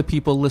many of the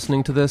people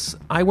listening to this,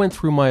 I went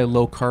through my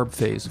low-carb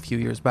phase a few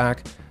years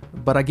back,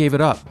 but I gave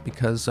it up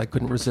because I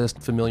couldn't resist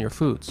familiar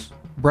foods,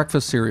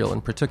 breakfast cereal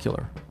in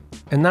particular.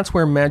 And that's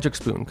where Magic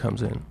Spoon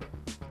comes in.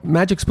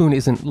 Magic Spoon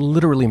isn't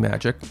literally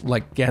magic,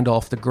 like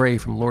Gandalf the Grey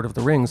from Lord of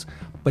the Rings,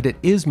 but it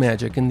is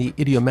magic in the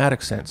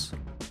idiomatic sense.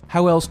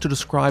 How else to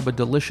describe a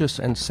delicious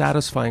and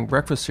satisfying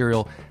breakfast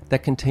cereal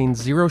that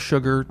contains 0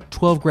 sugar,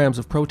 12 grams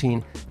of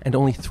protein, and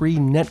only 3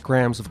 net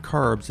grams of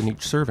carbs in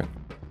each serving?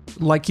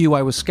 Like you,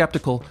 I was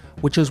skeptical,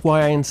 which is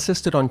why I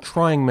insisted on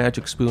trying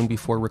Magic Spoon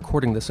before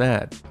recording this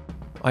ad.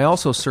 I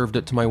also served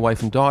it to my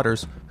wife and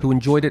daughters, who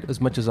enjoyed it as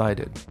much as I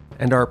did,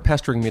 and are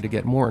pestering me to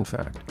get more, in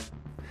fact.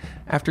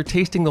 After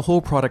tasting the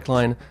whole product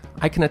line,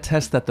 I can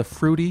attest that the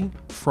fruity,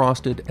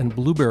 frosted, and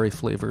blueberry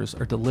flavors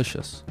are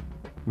delicious.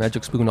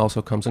 Magic Spoon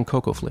also comes in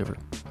cocoa flavor.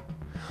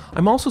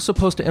 I'm also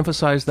supposed to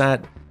emphasize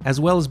that, as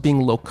well as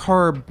being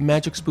low-carb,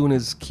 Magic Spoon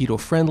is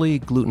keto-friendly,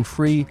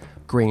 gluten-free,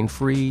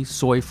 grain-free,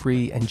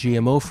 soy-free, and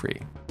GMO-free.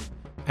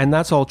 And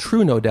that's all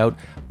true, no doubt,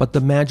 but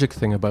the magic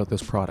thing about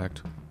this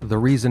product, the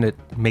reason it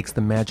makes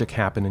the magic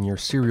happen in your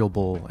cereal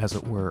bowl, as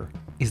it were,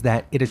 is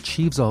that it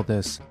achieves all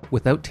this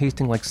without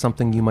tasting like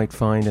something you might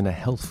find in a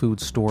health food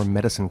store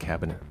medicine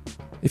cabinet.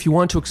 If you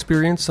want to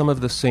experience some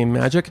of the same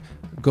magic,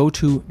 go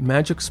to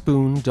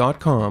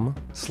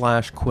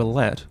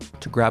magicspoon.com/Quillette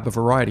to grab a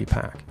variety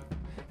pack.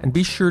 And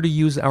be sure to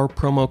use our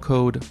promo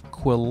code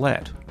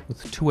Quillette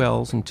with 2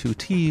 L's and 2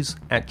 T's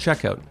at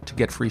checkout to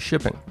get free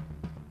shipping.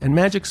 And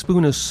Magic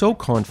Spoon is so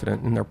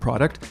confident in their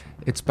product,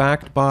 it's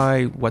backed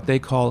by what they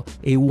call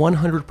a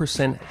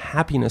 100%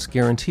 happiness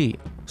guarantee.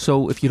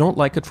 So if you don't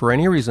like it for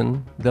any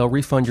reason, they'll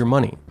refund your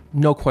money.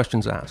 No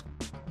questions asked.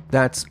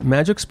 That's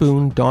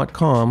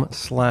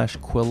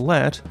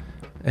magicspoon.com/Quillette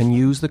and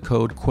use the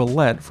code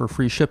Quillette for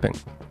free shipping.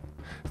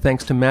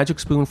 Thanks to Magic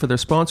Spoon for their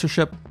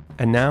sponsorship.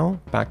 And now,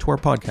 back to our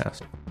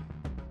podcast.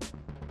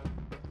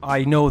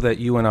 I know that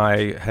you and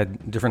I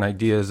had different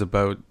ideas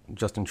about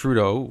Justin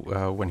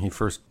Trudeau when he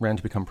first ran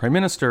to become Prime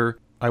Minister.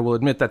 I will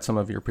admit that some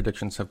of your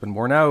predictions have been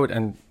borne out,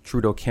 and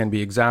Trudeau can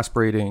be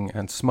exasperating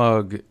and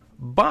smug.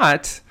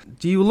 But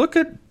do you look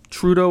at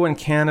Trudeau and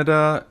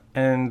Canada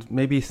and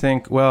maybe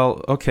think,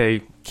 well,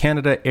 okay,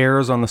 Canada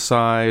errs on the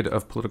side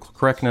of political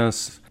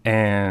correctness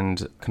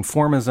and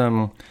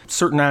conformism,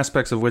 certain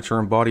aspects of which are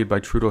embodied by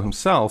Trudeau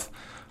himself,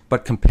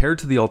 but compared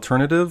to the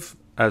alternative,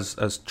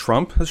 as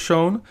Trump has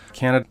shown,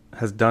 Canada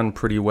has done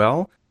pretty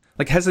well.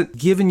 Like, has it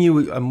given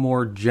you a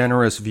more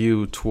generous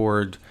view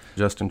toward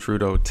Justin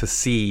Trudeau to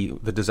see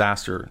the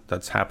disaster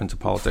that's happened to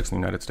politics in the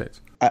United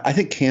States? I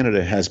think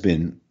Canada has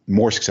been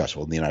more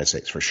successful than the United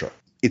States, for sure.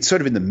 It's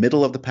sort of in the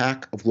middle of the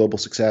pack of global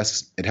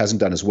success. It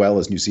hasn't done as well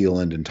as New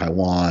Zealand and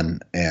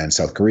Taiwan and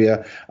South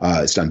Korea.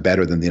 It's done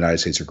better than the United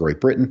States or Great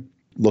Britain.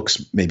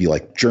 Looks maybe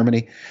like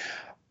Germany.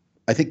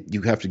 I think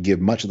you have to give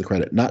much of the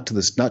credit not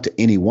to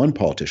any one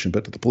politician,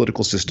 but to the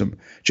political system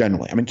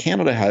generally. I mean,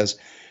 Canada has,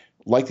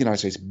 like the United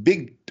States,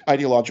 big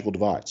ideological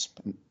divides,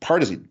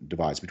 partisan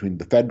divides between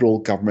the federal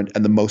government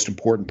and the most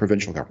important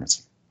provincial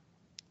governments.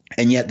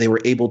 And yet they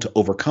were able to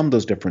overcome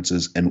those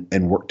differences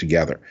and work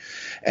together.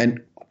 And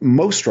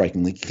most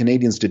strikingly,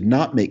 Canadians did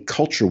not make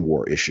culture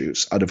war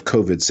issues out of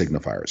COVID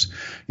signifiers.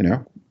 You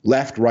know,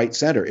 left, right,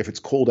 center. If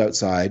it's cold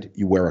outside,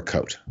 you wear a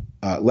coat.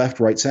 Left,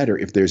 right, center.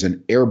 If there's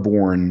an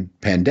airborne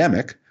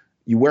pandemic,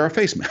 you wear a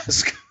face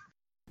mask.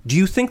 Do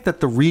you think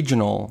that the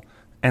regional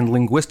and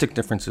linguistic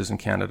differences in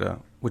Canada,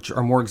 which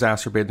are more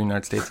exacerbated in the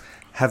United States,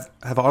 have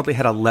oddly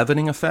had a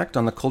leavening effect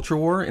on the culture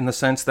war, in the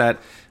sense that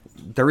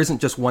there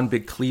isn't just one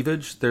big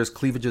cleavage, there's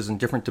cleavages in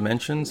different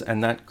dimensions,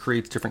 and that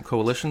creates different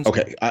coalitions?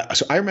 Okay,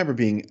 so I remember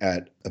being at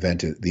an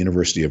event at the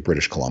University of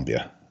British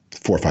Columbia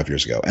 4 or 5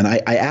 years ago, and I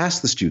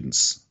asked the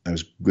students, I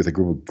was with a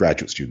group of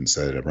graduate students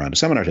around a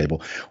seminar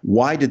table,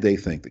 why did they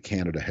think that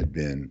Canada had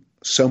been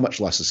so much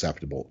less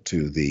susceptible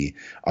to the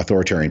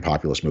authoritarian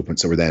populist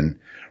movements that were then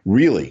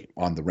really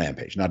on the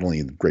rampage, not only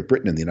in Great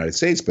Britain and the United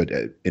States, but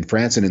in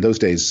France, and in those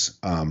days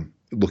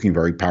looking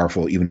very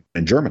powerful even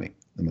in Germany,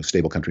 the most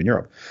stable country in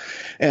Europe.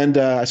 And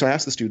so I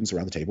asked the students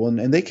around the table,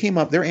 and they came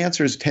up, their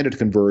answers tended to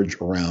converge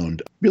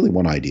around really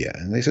one idea.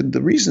 And they said,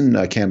 the reason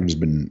Canada's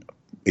been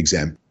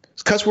exempt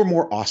is because we're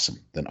more awesome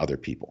than other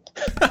people.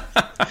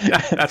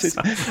 I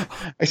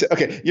said,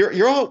 okay,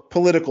 you're all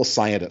political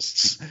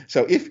scientists.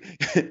 So if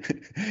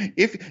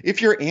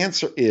your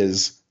answer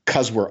is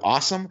because we're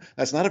awesome,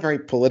 that's not a very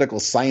political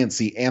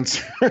sciencey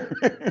answer.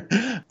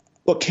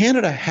 Look,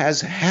 Canada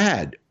has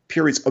had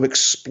periods of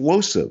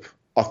explosive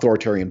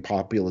authoritarian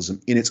populism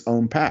in its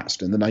own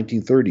past, in the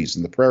 1930s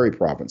in the prairie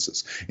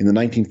provinces, in the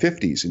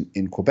 1950s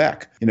in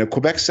Quebec. You know,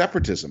 Quebec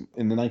separatism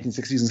in the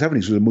 1960s and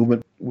 70s was a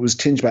movement was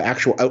tinged by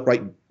actual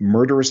outright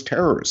murderous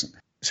terrorism.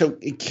 So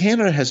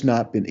Canada has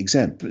not been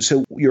exempt.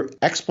 So your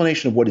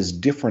explanation of what is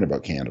different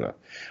about Canada,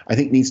 I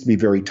think, needs to be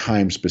very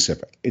time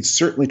specific. It's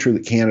certainly true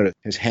that Canada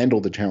has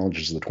handled the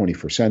challenges of the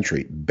 21st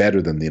century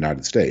better than the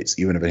United States,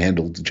 even if it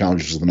handled the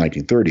challenges of the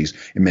 1930s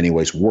in many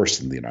ways worse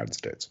than the United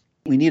States.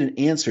 We need an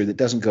answer that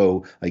doesn't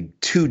go like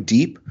too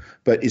deep,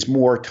 but is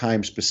more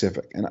time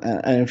specific. And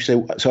if you say,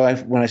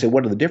 when I say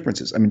what are the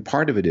differences, I mean,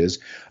 part of it is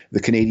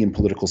the Canadian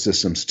political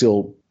system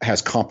still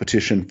has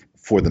competition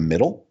for the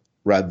middle,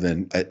 rather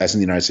than, as in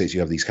the United States,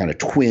 you have these kind of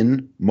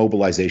twin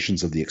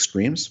mobilizations of the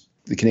extremes.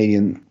 The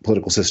Canadian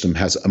political system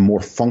has a more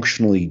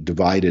functionally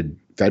divided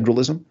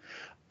federalism.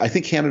 I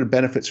think Canada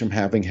benefits from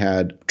having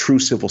had true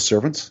civil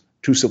service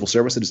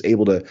that is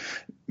able to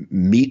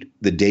meet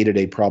the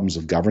day-to-day problems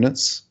of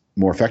governance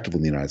more effectively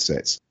than the United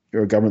States.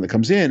 You're a government that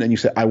comes in and you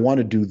say, I want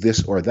to do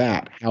this or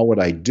that. How would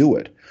I do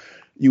it?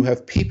 You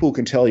have people who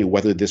can tell you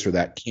whether this or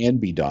that can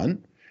be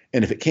done.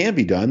 And if it can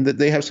be done, that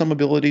they have some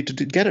ability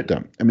to get it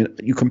done. I mean,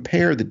 you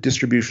compare the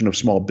distribution of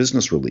small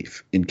business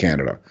relief in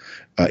Canada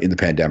in the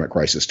pandemic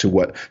crisis to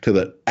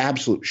the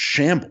absolute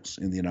shambles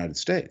in the United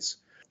States.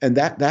 And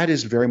that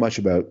is very much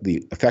about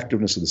the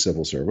effectiveness of the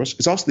civil service.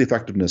 It's also the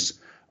effectiveness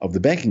of the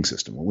banking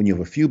system. When you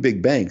have a few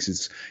big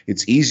banks,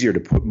 it's easier to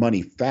put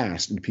money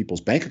fast into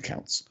people's bank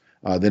accounts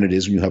than it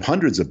is when you have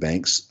hundreds of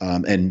banks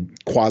and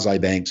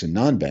quasi-banks and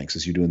non-banks,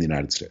 as you do in the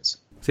United States.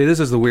 See,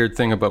 this is the weird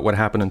thing about what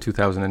happened in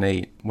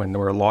 2008, when there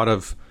were a lot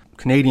of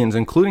Canadians,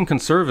 including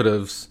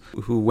conservatives,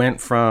 who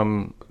went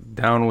from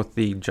down with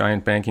the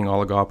giant banking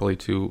oligopoly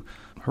to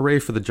hooray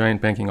for the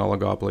giant banking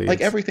oligopoly.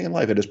 Like everything in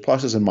life, it has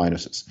pluses and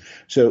minuses.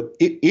 So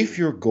if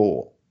your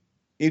goal,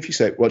 if you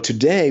say, well,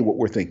 today what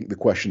we're thinking, the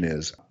question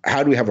is,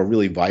 how do we have a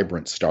really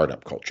vibrant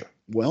startup culture?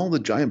 Well, the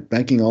giant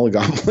banking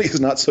oligopoly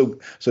is not so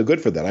good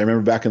for that. I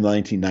remember back in the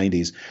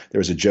 1990s, there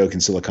was a joke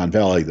in Silicon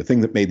Valley. The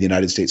thing that made the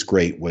United States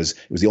great was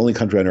it was the only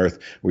country on earth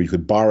where you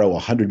could borrow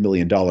 $100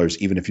 million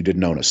even if you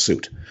didn't own a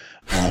suit.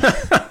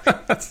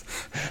 That's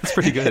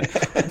pretty good.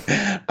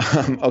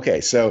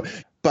 Okay, so,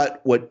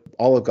 but what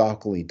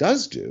oligopoly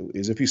does do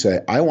is if you say,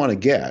 I want to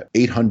get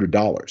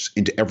 $800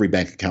 into every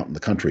bank account in the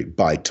country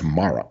by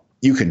tomorrow,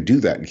 you can do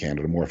that in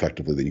Canada more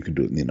effectively than you can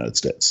do it in the United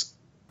States.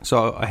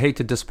 So I hate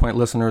to disappoint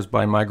listeners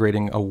by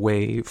migrating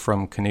away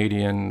from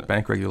Canadian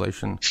bank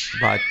regulation,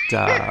 but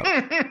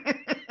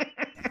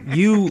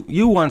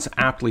you once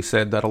aptly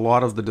said that a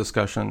lot of the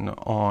discussion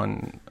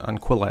on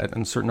Quillette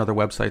and certain other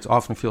websites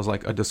often feels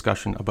like a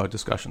discussion about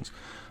discussions.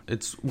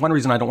 It's one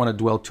reason I don't want to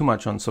dwell too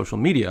much on social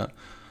media,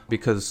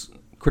 because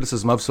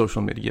criticism of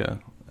social media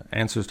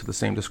answers to the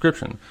same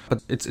description.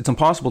 But it's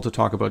impossible to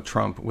talk about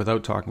Trump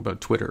without talking about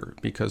Twitter,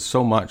 because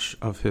so much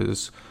of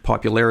his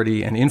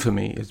popularity and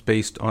infamy is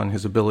based on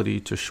his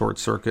ability to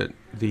short-circuit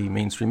the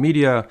mainstream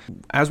media.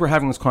 As we're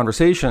having this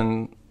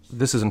conversation,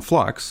 this is in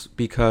flux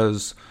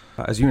because,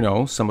 as you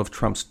know, some of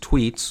Trump's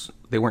tweets,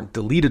 they weren't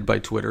deleted by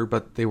Twitter,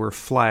 but they were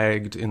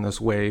flagged in this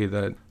way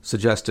that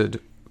suggested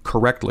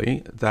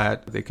correctly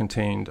that they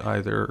contained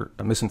either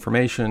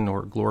misinformation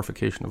or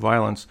glorification of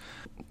violence.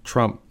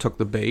 Trump took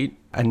the bait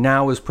and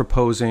now is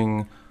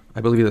proposing,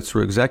 I believe that's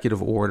through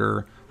executive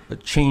order,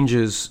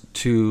 changes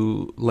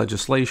to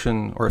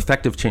legislation or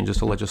effective changes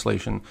to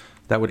legislation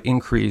that would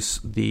increase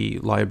the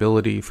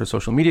liability for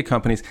social media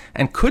companies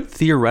and could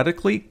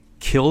theoretically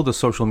kill the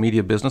social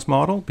media business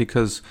model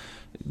because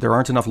there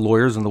aren't enough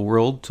lawyers in the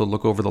world to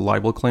look over the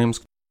libel claims.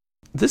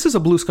 This is a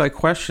blue sky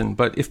question,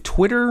 but if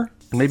Twitter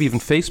and maybe even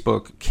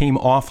Facebook came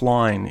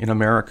offline in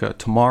America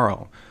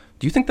tomorrow,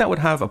 do you think that would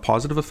have a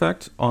positive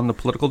effect on the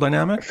political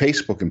dynamic?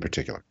 Facebook in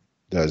particular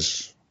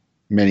does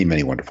many,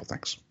 many wonderful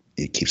things.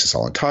 It keeps us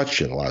all in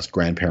touch. It allows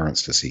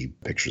grandparents to see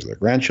pictures of their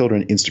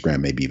grandchildren. Instagram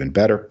may be even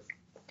better.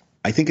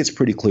 I think it's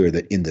pretty clear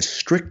that in the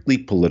strictly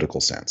political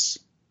sense,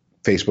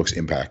 Facebook's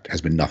impact has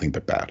been nothing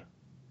but bad.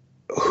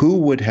 Who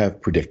would have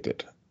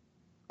predicted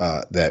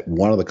that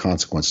one of the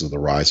consequences of the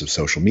rise of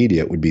social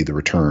media would be the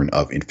return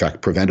of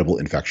preventable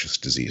infectious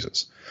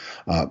diseases?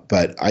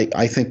 But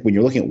I think when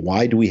you're looking at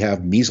why do we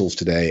have measles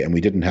today and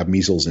we didn't have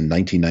measles in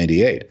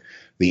 1998,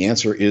 the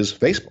answer is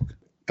Facebook.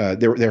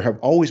 There have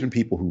always been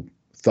people who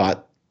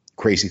thought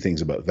crazy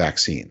things about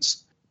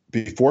vaccines.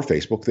 Before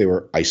Facebook, they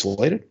were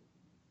isolated.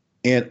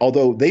 And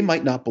although they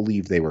might not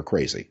believe they were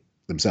crazy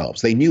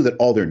themselves, they knew that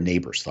all their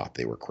neighbors thought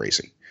they were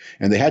crazy.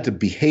 And they had to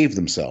behave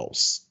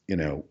themselves,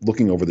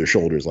 looking over their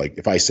shoulders, like,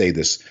 if I say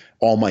this,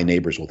 all my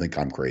neighbors will think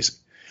I'm crazy.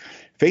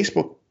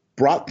 Facebook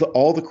brought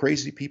all the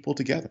crazy people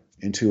together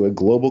into a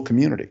global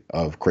community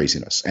of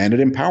craziness, and it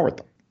empowered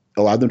them,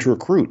 allowed them to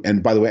recruit,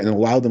 and by the way, and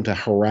allowed them to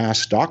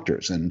harass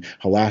doctors and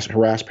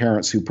harass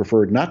parents who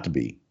preferred not to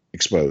be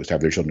exposed,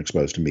 have their children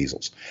exposed to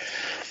measles.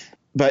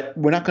 But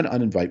we're not going to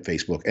uninvite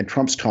Facebook, and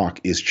Trump's talk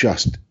is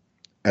just,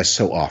 as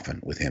so often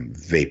with him,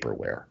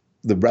 vaporware.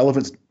 The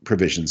relevant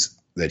provisions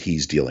that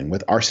he's dealing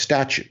with are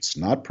statutes,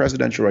 not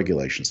presidential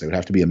regulations. They would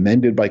have to be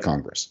amended by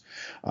Congress.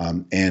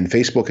 And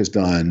Facebook has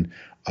done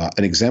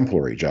an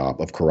exemplary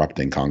job of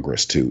corrupting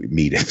Congress to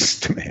meet its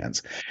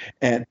demands.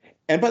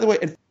 And by the way,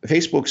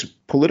 Facebook's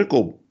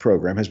political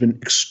program has been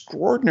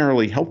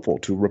extraordinarily helpful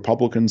to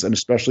Republicans and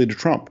especially to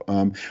Trump.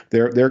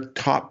 Their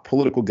top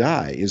political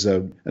guy is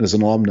an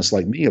alumnus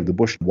like me of the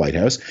Bush White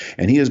House,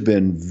 and he has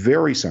been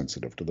very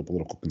sensitive to the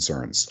political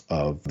concerns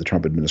of the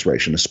Trump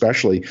administration,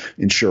 especially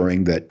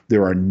ensuring that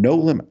there are no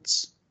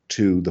limits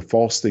to the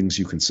false things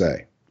you can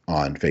say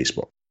on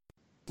Facebook.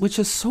 Which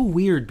is so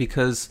weird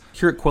because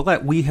here at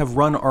Quillette, we have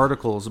run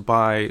articles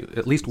by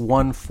at least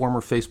one former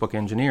Facebook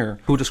engineer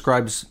who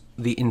describes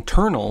the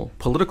internal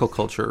political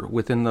culture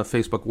within the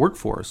Facebook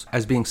workforce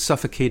as being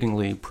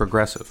suffocatingly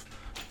progressive.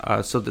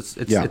 So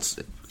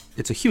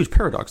it's a huge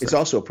paradox there. It's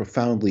also a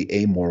profoundly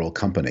amoral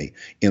company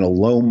in a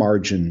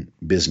low-margin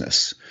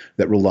business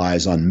that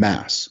relies on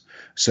mass.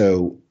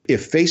 So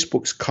if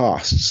Facebook's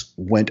costs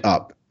went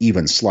up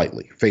even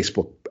slightly,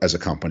 Facebook as a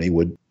company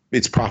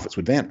its profits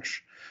would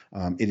vanish.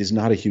 It is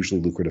not a hugely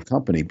lucrative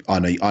company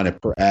on a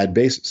per ad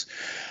basis.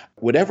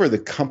 Whatever the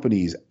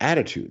company's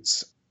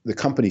attitudes, the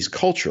company's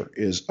culture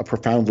is a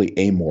profoundly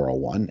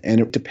amoral one,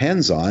 and it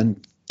depends on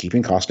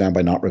keeping costs down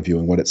by not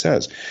reviewing what it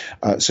says.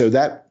 So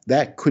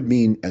that could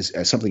mean as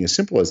something as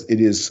simple as it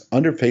is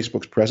under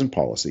Facebook's present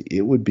policy,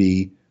 it would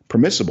be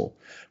permissible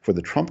for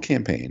the Trump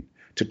campaign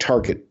to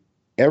target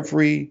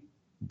every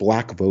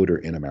black voter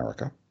in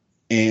America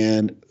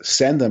and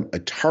send them a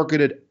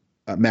targeted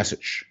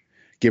message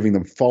giving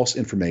them false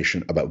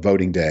information about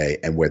voting day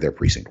and where their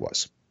precinct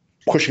was,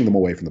 pushing them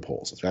away from the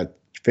polls.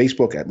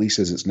 Facebook, at least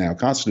as it's now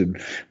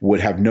constituted, would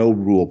have no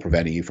rule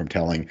preventing you from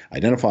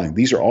identifying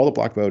these are all the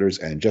black voters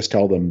and just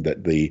tell them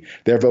that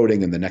they're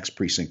voting in the next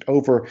precinct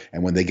over.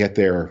 And when they get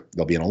there,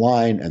 they'll be in a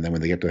line. And then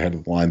when they get to the head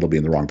of the line, they'll be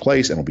in the wrong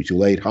place and it'll be too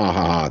late. Ha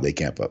ha ha, they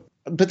can't vote.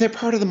 But they're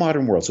part of the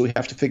modern world, so we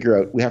have to figure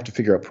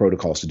out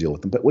protocols to deal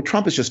with them. But what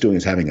Trump is just doing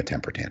is having a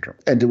temper tantrum,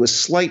 and to a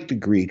slight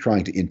degree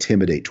trying to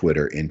intimidate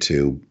Twitter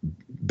into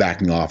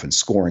backing off and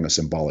scoring a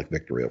symbolic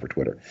victory over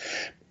Twitter.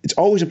 It's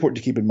always important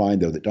to keep in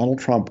mind, though, that Donald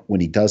Trump, when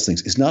he does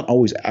things, is not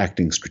always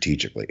acting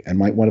strategically. And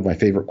one of my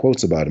favorite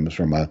quotes about him is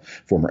from a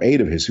former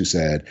aide of his who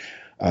said,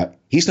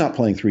 He's not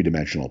playing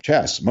three-dimensional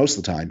chess. Most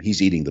of the time,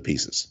 he's eating the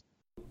pieces.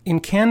 In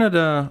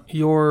Canada,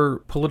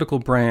 your political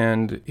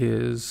brand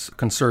is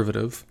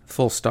conservative,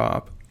 full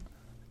stop.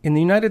 In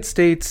the United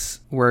States,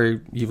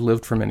 where you've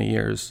lived for many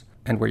years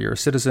and where you're a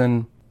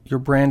citizen, your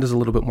brand is a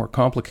little bit more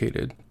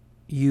complicated.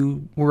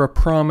 You were a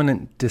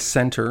prominent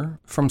dissenter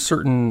from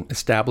certain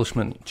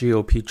establishment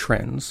GOP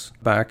trends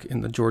back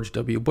in the George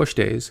W. Bush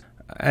days.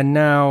 And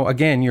now,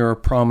 again, you're a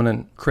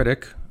prominent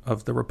critic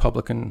of the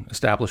Republican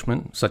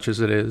establishment, such as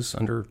it is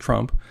under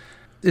Trump.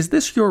 Is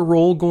this your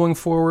role going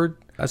forward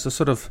as a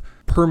sort of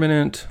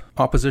permanent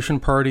opposition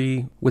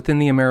party within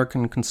the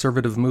American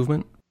conservative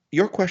movement?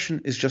 Your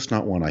question is just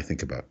not one I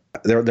think about.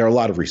 There are a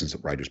lot of reasons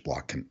that writer's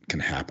block can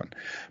happen.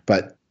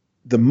 But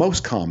the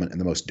most common and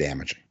the most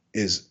damaging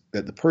is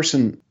that the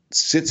person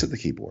sits at the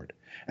keyboard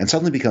and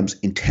suddenly becomes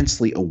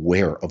intensely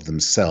aware of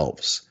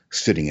themselves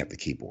sitting at the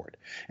keyboard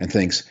and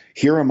thinks,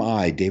 here am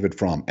I, David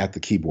Frum, at the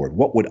keyboard.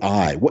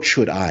 What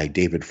should I,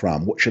 David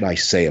Frum, what should I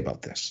say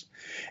about this?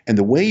 And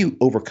the way you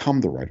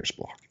overcome the writer's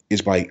block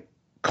is by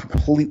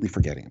completely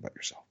forgetting about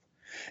yourself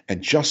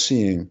and just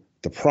seeing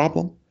the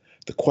problem,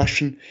 the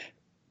question,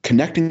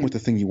 connecting with the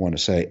thing you want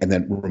to say, and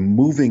then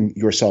removing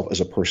yourself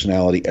as a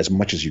personality as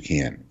much as you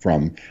can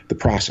from the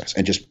process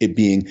and just it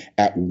being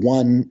at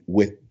one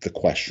with the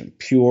question,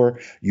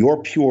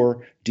 your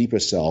pure,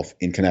 deepest self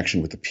in connection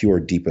with the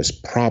pure,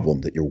 deepest problem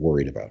that you're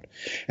worried about.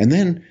 And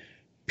then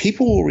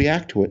people will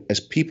react to it as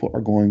people are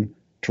going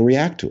to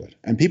react to it.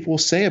 And people will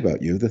say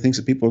about you the things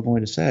that people are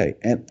going to say.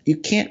 And you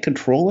can't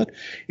control it.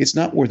 It's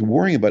not worth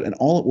worrying about. And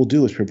all it will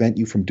do is prevent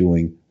you from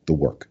doing the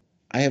work.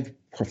 I have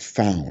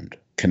profound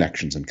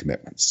connections and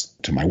commitments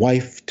to my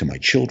wife, to my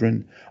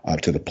children,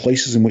 to the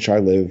places in which I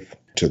live,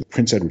 to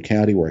Prince Edward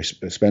County, where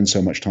I spend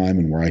so much time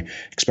and where I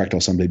expect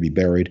I'll someday be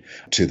buried,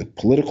 to the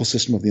political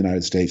system of the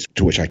United States,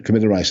 to which I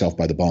committed myself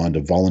by the bond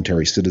of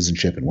voluntary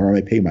citizenship and where I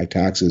may pay my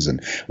taxes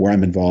and where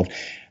I'm involved.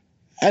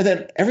 And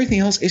then everything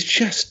else is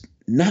just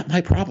not my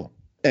problem.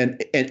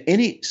 And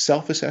any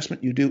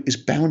self-assessment you do is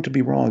bound to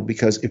be wrong,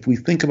 because if we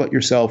think about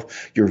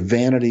yourself, your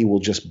vanity will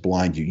just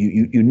blind you.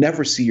 You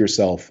never see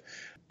yourself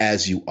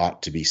as you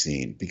ought to be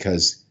seen,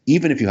 because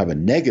even if you have a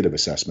negative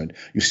assessment,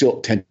 you still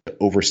tend to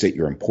overstate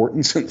your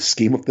importance in the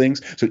scheme of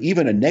things. So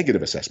even a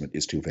negative assessment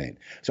is too vain.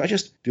 So I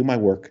just do my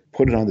work,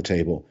 put it on the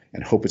table,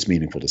 and hope it's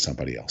meaningful to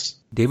somebody else.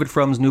 David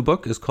Frum's new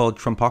book is called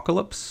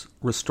Trumpocalypse,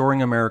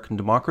 Restoring American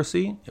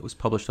Democracy. It was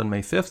published on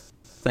May 5th.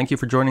 Thank you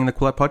for joining the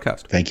Quillette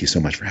podcast. Thank you so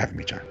much for having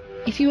me, John.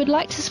 If you would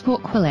like to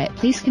support Quillette,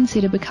 please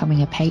consider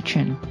becoming a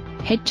patron.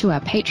 Head to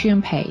our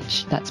Patreon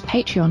page. That's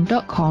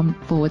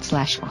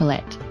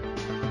patreon.com/Quillette.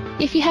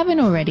 If you haven't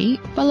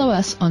already, follow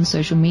us on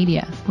social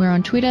media. We're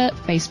on Twitter,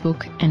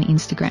 Facebook, and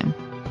Instagram.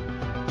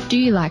 Do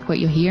you like what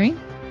you're hearing?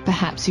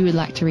 Perhaps you would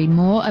like to read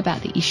more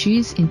about the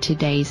issues in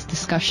today's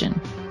discussion.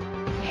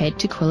 Head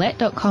to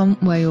Quillette.com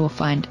where you will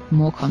find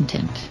more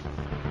content.